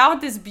there,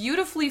 spout this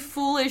beautifully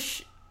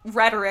foolish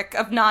rhetoric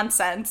of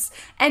nonsense,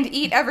 and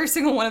eat every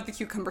single one of the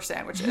cucumber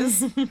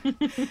sandwiches.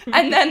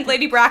 And then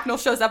Lady Bracknell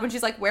shows up and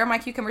she's like, where are my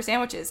cucumber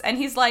sandwiches? And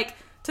he's like,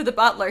 to the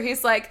butler,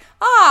 he's like,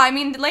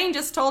 Lane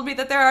just told me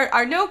that there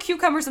are no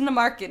cucumbers in the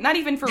market, not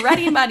even for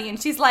ready money.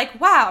 And she's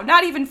like, wow,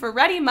 not even for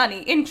ready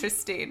money.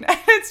 Interesting.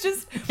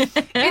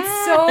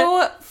 It's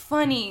so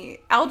funny.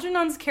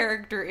 Algernon's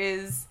character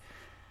is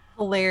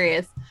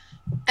hilarious.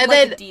 And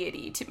like then a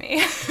deity to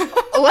me.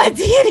 What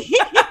deity?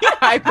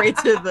 I pray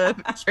to the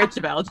Church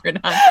of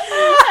Algernon.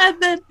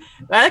 And then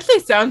that actually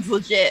sounds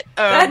legit.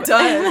 That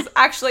does.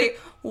 Actually,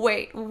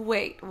 wait.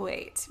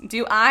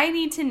 Do I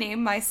need to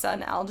name my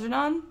son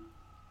Algernon?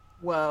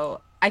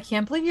 Whoa. I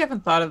can't believe you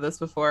haven't thought of this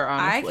before,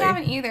 honestly. I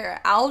haven't either.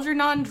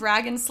 Algernon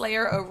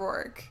Dragonslayer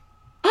O'Rourke.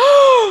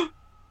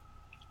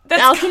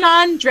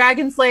 Algernon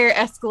Dragonslayer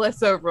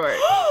Aeschylus O'Rourke.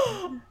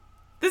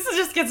 This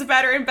just gets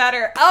better and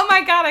better. Oh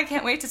my god, I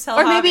can't wait to tell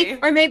Javi.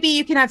 Or maybe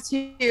you can have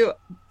two.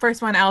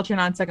 First one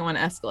Algernon, second one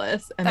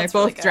Aeschylus, and That's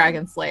they're really both good.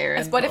 Dragon Slayer.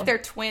 And What if they're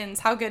twins?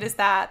 How good is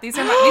that? These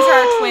are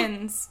our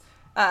twins.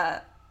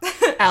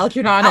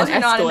 Algernon and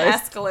Algernon Aeschylus. and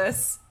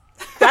Aeschylus.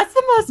 That's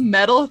the most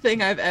metal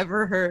thing I've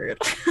ever heard.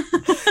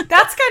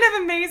 That's kind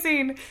of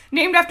amazing.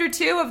 Named after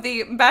two of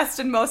the best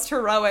and most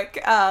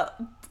heroic,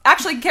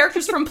 actually,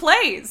 characters from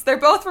plays. They're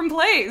both from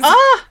plays.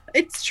 Ah,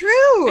 it's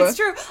true. It's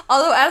true.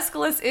 Although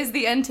Aeschylus is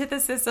the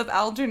antithesis of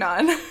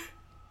Algernon.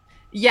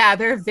 Yeah,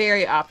 they're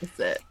very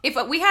opposite. If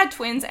we had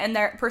twins and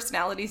their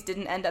personalities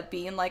didn't end up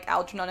being like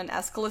Algernon and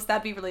Aeschylus,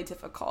 that'd be really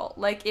difficult.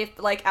 Like if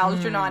like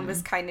Algernon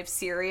was kind of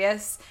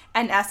serious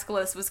and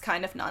Aeschylus was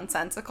kind of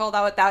nonsensical,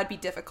 that would be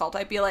difficult.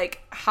 I'd be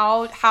like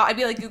I'd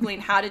be like Googling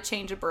how to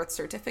change a birth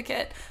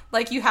certificate.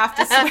 Like you have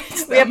to switch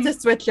them. We have to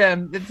switch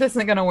them. This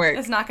isn't gonna work.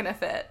 It's not gonna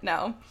fit.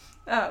 No.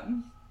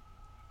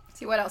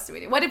 See, what else do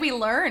we do? What did we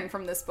learn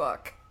from this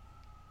book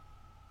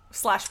 /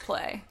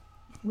 play?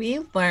 We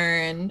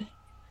learned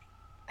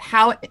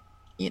how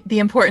the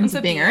importance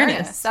of being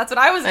earnest. That's what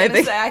I was going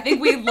to say. I think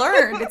we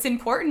learned it's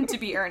important to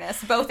be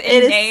earnest, both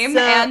in name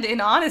and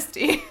in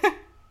honesty.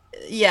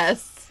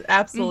 Yes,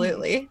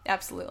 absolutely. Mm-hmm.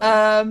 Absolutely.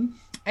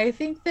 I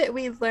think that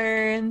we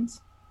learned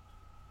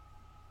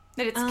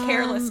that it's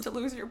careless to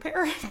lose your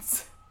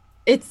parents.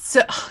 It's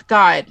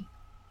God.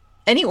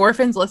 Any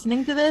orphans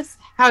listening to this?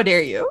 How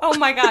dare you? Oh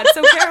my God,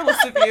 so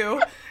careless of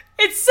you.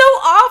 It's so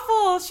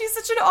awful. She's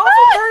such an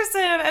awful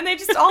person, and they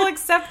just all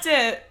accept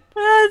it.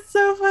 That's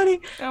so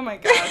funny. Oh my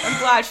God. I'm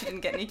glad she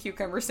didn't get any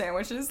cucumber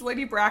sandwiches.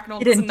 Lady Bracknell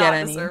does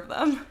not deserve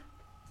them.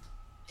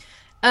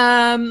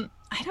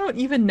 I don't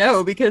even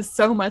know because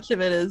so much of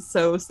it is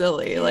so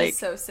silly. It's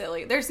so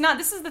silly. This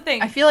is the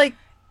thing. I feel like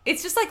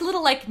it's just like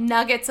little like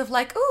nuggets of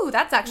like, ooh,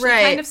 that's actually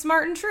kind of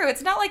smart and true.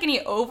 It's not like any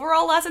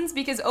overall lessons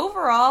because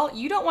overall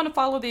you don't want to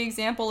follow the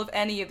example of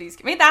any of these.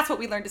 I mean, that's what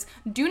we learned is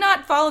do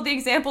not follow the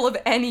example of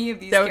any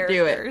of these characters.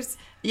 Do it.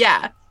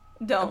 Yeah.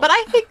 Don't. But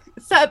I think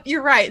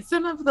you're right.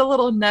 Some of the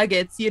little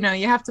nuggets, you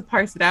have to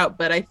parse it out.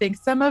 But I think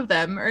some of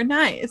them are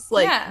nice.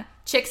 Like, yeah,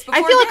 chicks before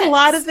I feel dicks. like a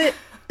lot of it.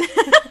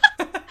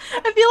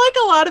 I feel like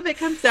a lot of it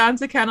comes down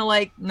to kind of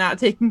like not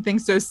taking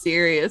things so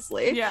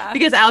seriously. Yeah.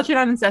 Because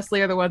Algernon and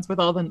Cecily are the ones with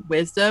all the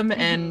wisdom,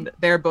 and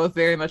they're both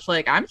very much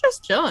like, I'm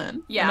just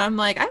chilling. Yeah. And I'm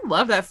like, I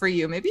love that for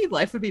you. Maybe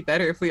life would be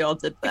better if we all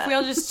did that. If we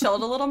all just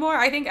chilled a little more,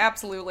 I think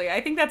absolutely.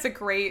 I think that's a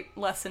great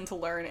lesson to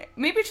learn.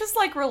 Maybe just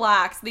like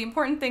relax. The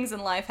important things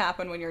in life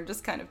happen when you're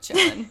just kind of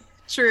chilling.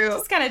 True.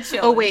 Just kind of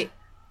chilling. Oh, wait.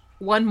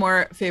 One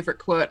more favorite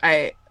quote.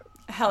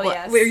 Hell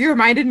yes. You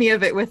reminded me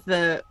of it with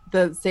the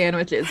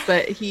sandwiches,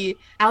 but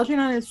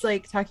Algernon is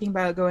like talking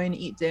about going to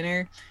eat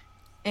dinner,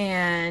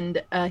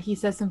 and he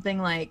says something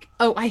like,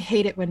 "Oh, I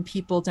hate it when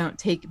people don't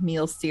take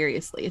meals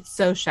seriously. It's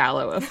so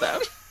shallow of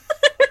them."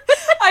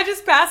 I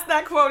just passed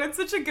that quote. It's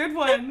such a good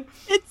one.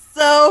 It's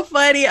so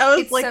funny. I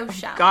was like, so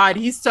oh, God,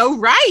 he's so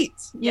right.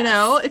 You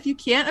know, if you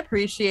can't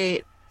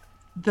appreciate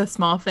the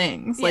small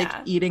things like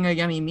eating a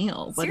yummy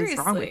meal, what is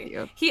wrong with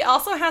you? He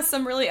also has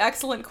some really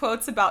excellent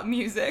quotes about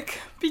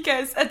music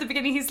because at the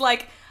beginning he's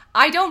like,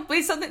 I don't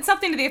play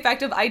something to the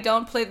effect of I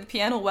don't play the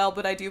piano well,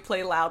 but I do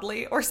play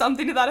loudly, or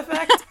something to that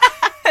effect.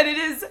 And it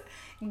is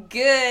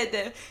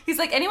good. He's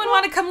like, anyone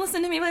want to come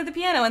listen to me play the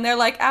piano? And they're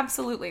like,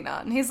 absolutely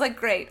not. And he's like,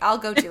 great, I'll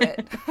go do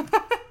it.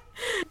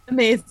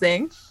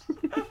 Amazing.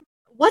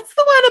 What's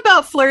the one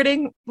about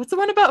flirting? What's the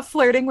one about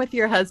flirting with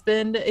your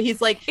husband?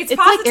 He's like, it's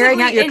like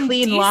airing out your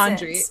clean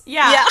laundry.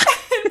 Yeah.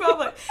 In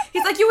public.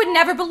 He's like, you would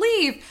never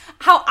believe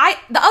how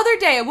the other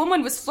day a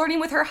woman was flirting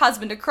with her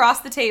husband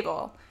across the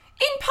table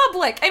in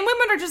public, and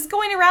women are just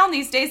going around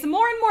these days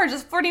more and more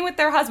just flirting with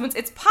their husbands.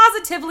 It's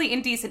positively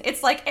indecent.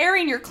 It's like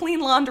airing your clean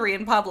laundry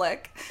in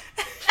public.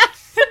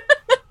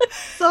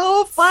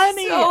 So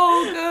funny.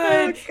 So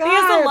good. Oh, he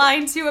has a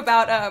line too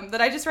about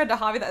that I just read to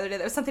Javi the other day.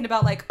 There was something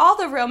about like all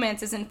the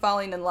romance isn't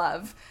falling in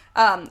love.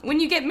 When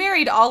you get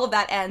married, all of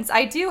that ends.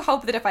 I do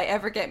hope that if I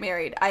ever get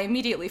married, I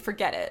immediately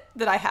forget it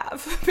that I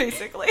have,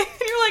 basically. And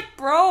you're like,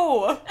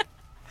 bro.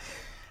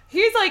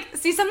 He's like,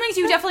 see, some things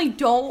you definitely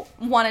don't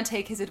want to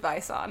take his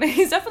advice on.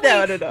 He's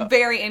definitely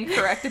very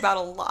incorrect about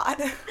a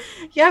lot.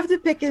 You have to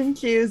pick and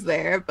choose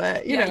there,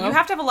 but you know. You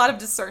have to have a lot of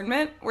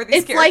discernment where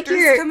these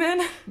characters come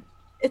in.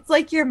 It's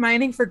like you're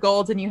mining for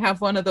gold and you have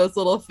one of those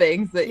little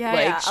things that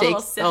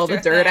shakes all the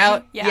dirt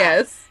out. Yeah.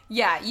 Yes.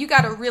 Yeah, you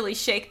got to really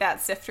shake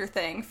that sifter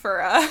thing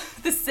for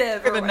the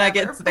sieve for the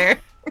nuggets there.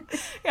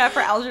 Yeah, for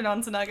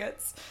Algernon's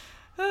nuggets.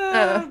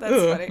 That's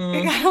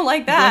funny. I don't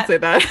like that. Don't say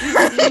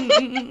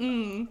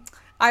that.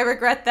 I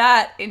regret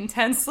that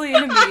intensely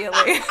and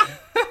immediately.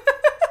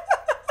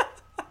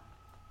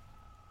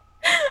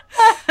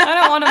 I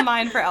don't want to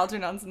mine for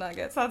Algernon's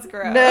nuggets. That's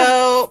gross.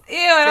 No. Ew,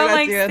 I don't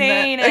like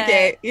saying it.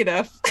 Okay,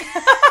 enough.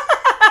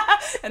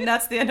 And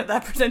that's the end of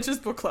that pretentious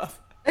book club.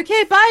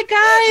 Okay, bye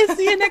guys.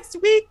 See you next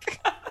week.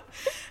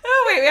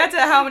 Oh wait, we had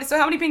to how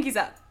many pinkies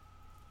up?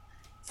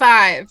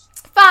 5.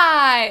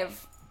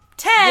 5,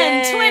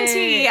 10, Yay.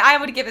 20. I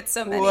would give it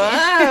so many.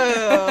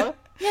 Whoa.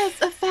 Yes,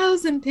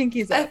 1,000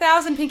 pinkies up.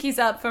 1,000 pinkies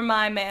up for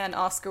my man,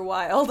 Oscar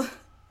Wilde.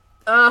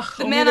 Ugh,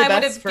 The man I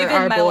would have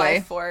given my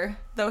life for,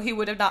 though he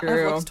would have not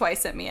have looked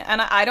twice at me.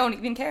 And I don't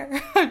even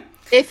care.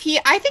 I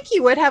think he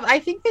would have. I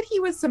think that he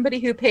was somebody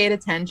who paid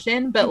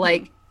attention, but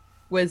like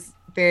was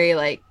very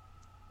like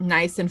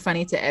nice and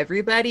funny to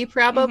everybody,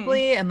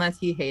 probably, unless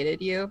he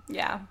hated you.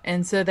 Yeah.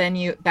 And so then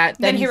you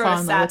fall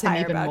in love with him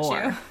even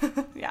more.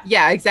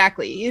 Yeah,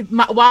 exactly.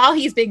 While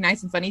he's being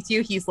nice and funny to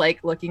you, he's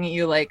like looking at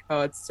you like,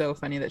 oh, it's so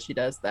funny that she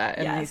does that,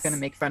 and he's gonna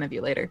make fun of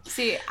you later.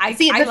 I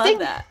love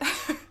that.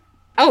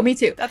 Oh, me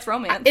too. That's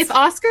romance. If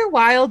Oscar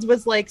Wilde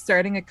was like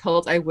starting a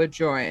cult, I would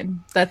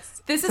join.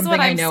 This is what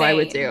I know saying. I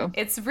would do.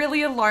 It's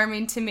really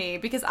alarming to me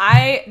because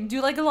I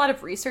do like a lot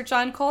of research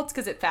on cults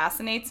because it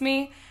fascinates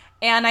me.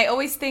 And I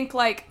always think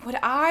like, would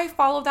I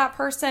follow that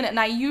person? And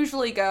I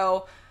usually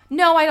go,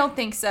 no, I don't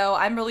think so.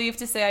 I'm relieved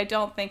to say I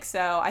don't think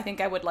so. I think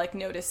I would like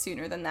notice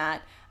sooner than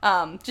that.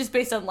 Just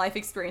based on life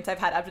experience I've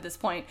had up to this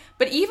point.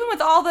 But even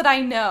with all that I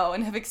know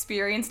and have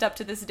experienced up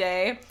to this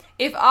day,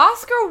 if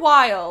Oscar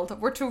Wilde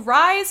were to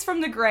rise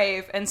from the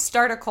grave and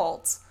start a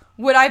cult,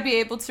 would I be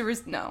able to...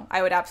 No,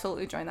 I would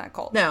absolutely join that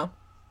cult. No.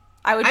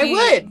 I would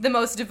be the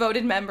most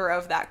devoted member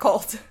of that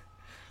cult.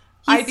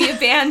 I'd be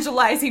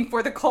evangelizing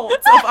for the cult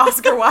of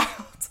Oscar Wilde.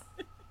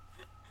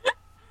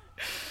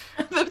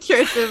 The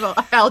Church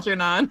of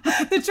Algernon.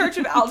 The Church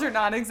of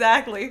Algernon,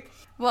 exactly.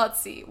 Well,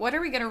 let's see. What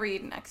are we going to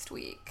read next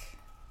week?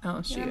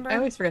 Oh, shoot. Remember? I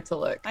always forget to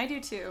look. I do,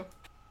 too.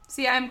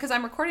 See, because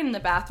I'm recording in the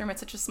bathroom, it's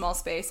such a small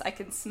space, I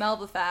can smell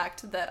the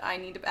fact that I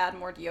need to add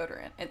more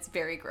deodorant. It's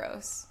very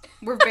gross.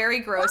 We're very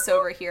gross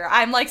over here.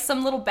 I'm like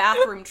some little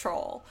bathroom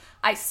troll.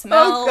 I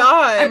smell. Oh,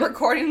 God. I'm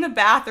recording in the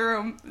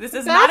bathroom. This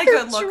is not a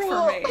good look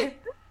for me.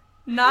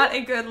 Not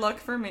a good look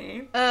for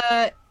me.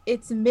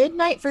 It's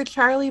Midnight for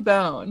Charlie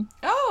Bone.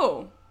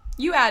 Oh,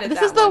 you added this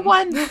that is the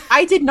one.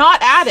 I did not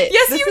add it.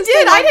 Yes, you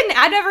did.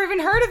 I never even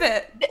heard of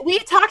it. We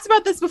talked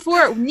about this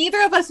before.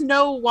 Neither of us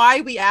know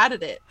why we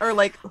added it or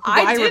like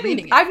why we're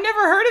reading it. I've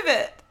never heard of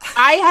it.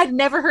 I had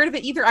never heard of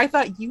it either. I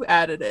thought you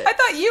added it. I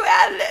thought you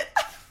added it.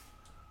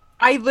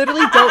 I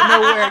literally don't know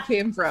where it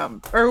came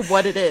from or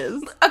what it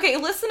is. Okay,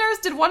 listeners,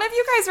 did one of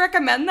you guys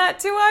recommend that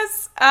to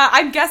us?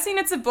 I'm guessing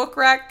it's a book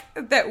rec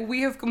that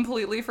we have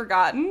completely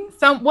forgotten.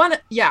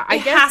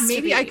 I guess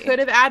maybe I could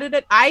have added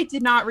it. I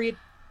did not read.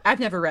 I've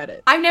never read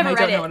it. I've never read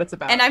it. I don't know what it's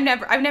about. And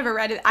I've never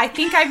read it. I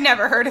think I've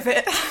never heard of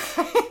it.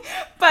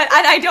 But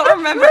I don't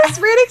remember.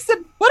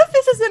 What if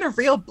this isn't a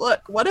real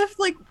book? What if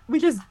like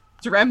we just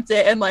dreamt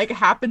it and like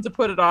happened to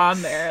put it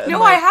on there? No,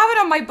 like... I have it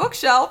on my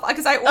bookshelf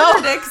because I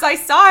ordered it because I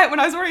saw it when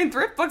I was ordering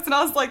thrift books and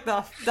I was like,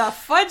 the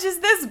fudge is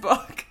this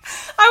book?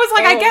 I was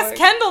like, I guess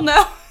Kendall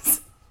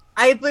knows.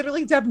 I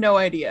literally have no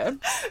idea.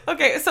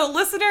 Okay, so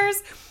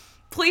listeners,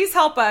 please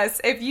help us.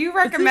 If you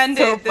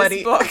recommended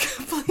this book,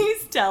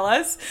 please tell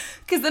us.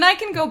 Because then I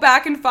can go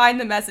back and find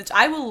the message.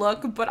 I will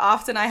look, but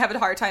often I have a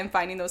hard time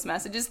finding those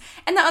messages.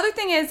 And the other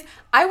thing is,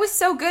 I was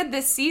so good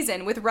this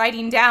season with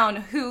writing down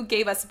who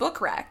gave us book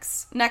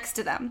recs next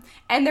to them.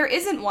 And there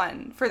isn't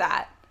one for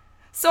that.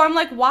 So I'm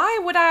like,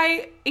 why would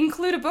I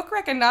include a book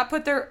rec and not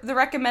put the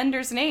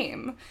recommender's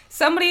name?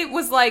 Somebody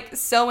was like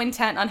so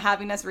intent on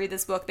having us read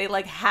this book, they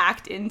like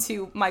hacked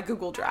into my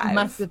Google Drive.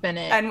 Must have been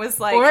it. And was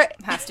like,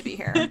 it has to be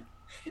here.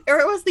 Or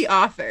it was the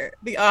author.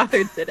 The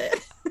author did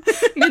it.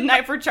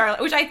 Midnight for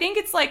Charlie, which I think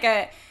it's like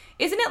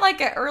isn't it like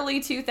a early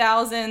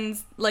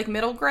 2000s, like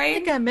middle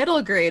grade? Like a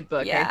middle grade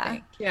book, I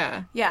think.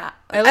 Yeah. Yeah.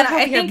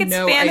 I think it's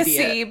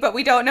fantasy, but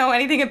we don't know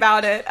anything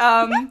about it.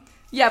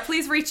 Yeah,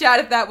 please reach out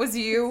if that was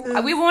you.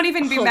 We won't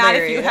even be mad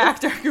if you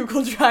hacked our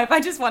Google Drive. I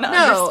just want to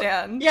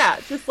understand. Yeah,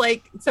 just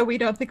like, so we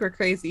don't think we're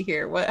crazy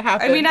here. What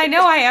happened? I mean, I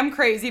know I am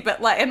crazy,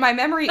 but like, and my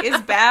memory is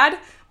bad,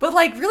 but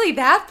like, really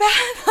that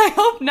bad? I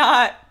hope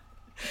not.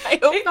 I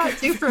hope not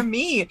too for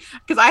me,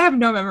 because I have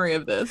no memory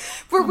of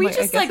this. Were we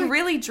just like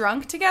really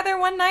drunk together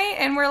one night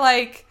and we're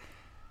like,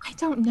 I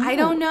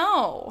don't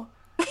know.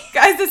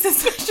 Guys, this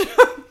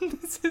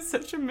is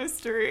such a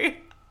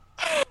mystery.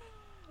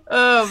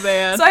 Oh,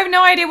 man. So I have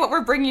no idea what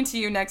we're bringing to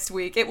you next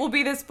week. It will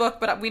be this book,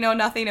 but we know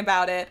nothing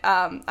about it.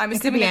 I'm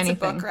assuming it's a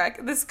book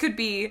rec.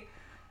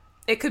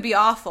 It could be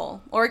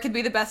awful, or it could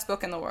be the best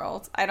book in the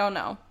world. I don't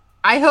know.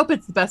 I hope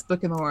it's the best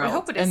book in the world. I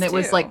hope it is, and it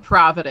was like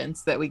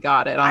Providence that we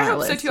got it on our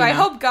list. I hope so, too. I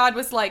hope God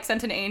was like,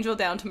 sent an angel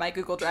down to my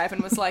Google Drive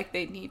and was like,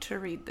 they need to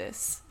read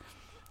this.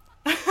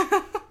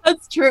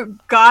 That's true.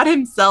 God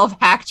himself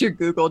hacked your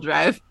Google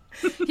Drive.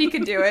 He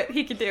could do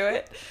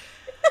it.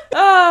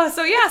 Oh,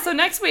 so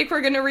next week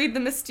we're going to read The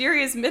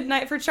Mysterious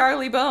Midnight for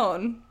Charlie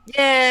Bone.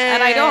 Yeah.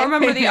 And I don't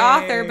remember the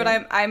author, but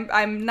I'm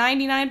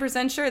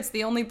 99% sure it's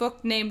the only book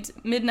named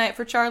Midnight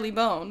for Charlie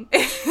Bone.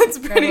 It's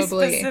pretty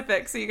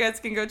specific, so you guys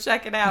can go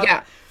check it out.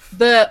 Yeah.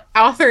 The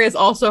author is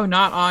also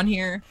not on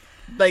here.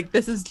 like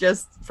this is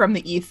just from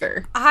the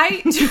ether.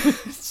 I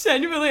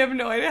genuinely have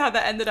no idea how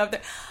that ended up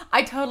there.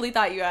 I totally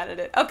thought you added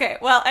it. Okay,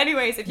 well,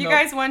 anyways, if you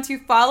guys want to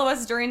follow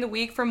us during the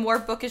week for more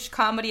bookish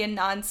comedy and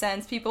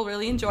nonsense, people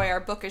really enjoy our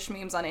bookish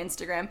memes on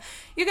Instagram.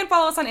 You can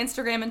follow us on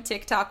Instagram and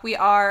TikTok. We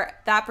are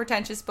That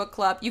Pretentious Book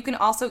Club. You can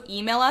also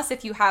email us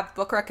if you have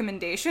book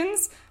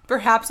recommendations.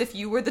 Perhaps if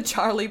you were the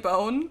Charlie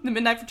Bone, the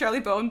Midnight for Charlie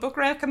Bone book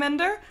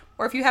recommender,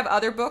 or if you have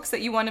other books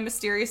that you want to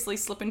mysteriously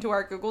slip into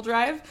our Google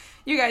Drive,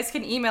 you guys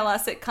can email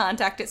us at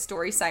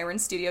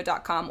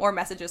contact@storysirenstudio.com or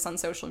message us on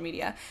social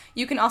media.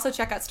 You can also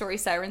check out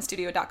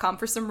storysirenstudio.com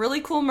for some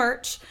really cool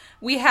merch.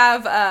 We've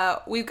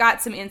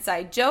got some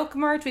inside joke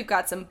merch. We've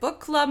got some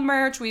book club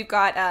merch. We've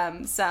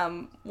got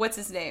some, what's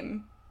his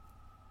name?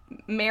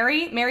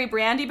 Mary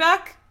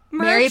Brandybuck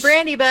merch, Mary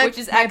Brandybuck, which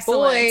is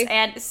excellent. boy.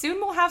 And soon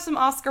we'll have some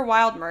Oscar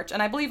Wilde merch,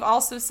 and I believe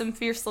also some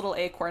Fierce Little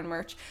Acorn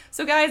merch.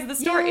 So guys, the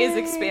store is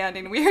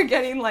expanding. We are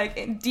getting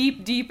like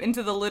deep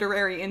into the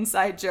literary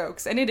inside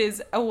jokes, and it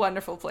is a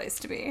wonderful place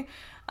to be.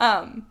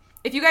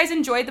 If you guys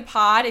enjoyed the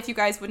pod, if you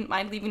guys wouldn't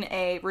mind leaving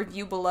a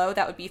review below,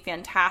 that would be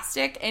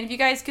fantastic. And if you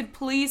guys could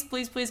please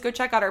go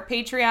check out our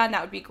Patreon,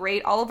 that would be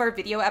great. All of our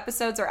video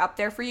episodes are up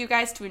there for you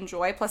guys to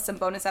enjoy, plus some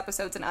bonus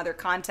episodes and other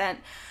content.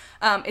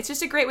 It's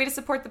just a great way to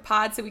support the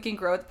pod so we can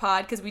grow the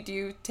pod, because we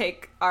do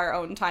take our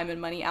own time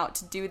and money out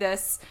to do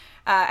this.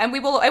 And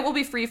it will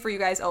be free for you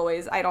guys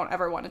always. I don't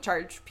ever want to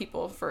charge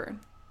people for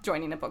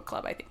joining a book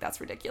club. I think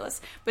that's ridiculous.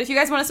 But if you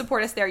guys want to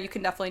support us there, you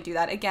can definitely do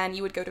that. Again,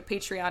 you would go to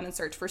Patreon and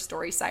search for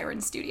Story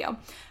Siren Studio.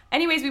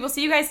 Anyways, we will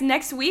see you guys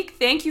next week.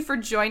 Thank you for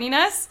joining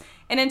us.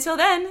 And until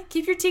then,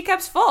 keep your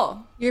teacups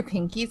full. Your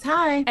pinkies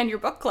high. And your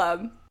book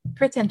club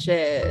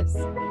pretentious.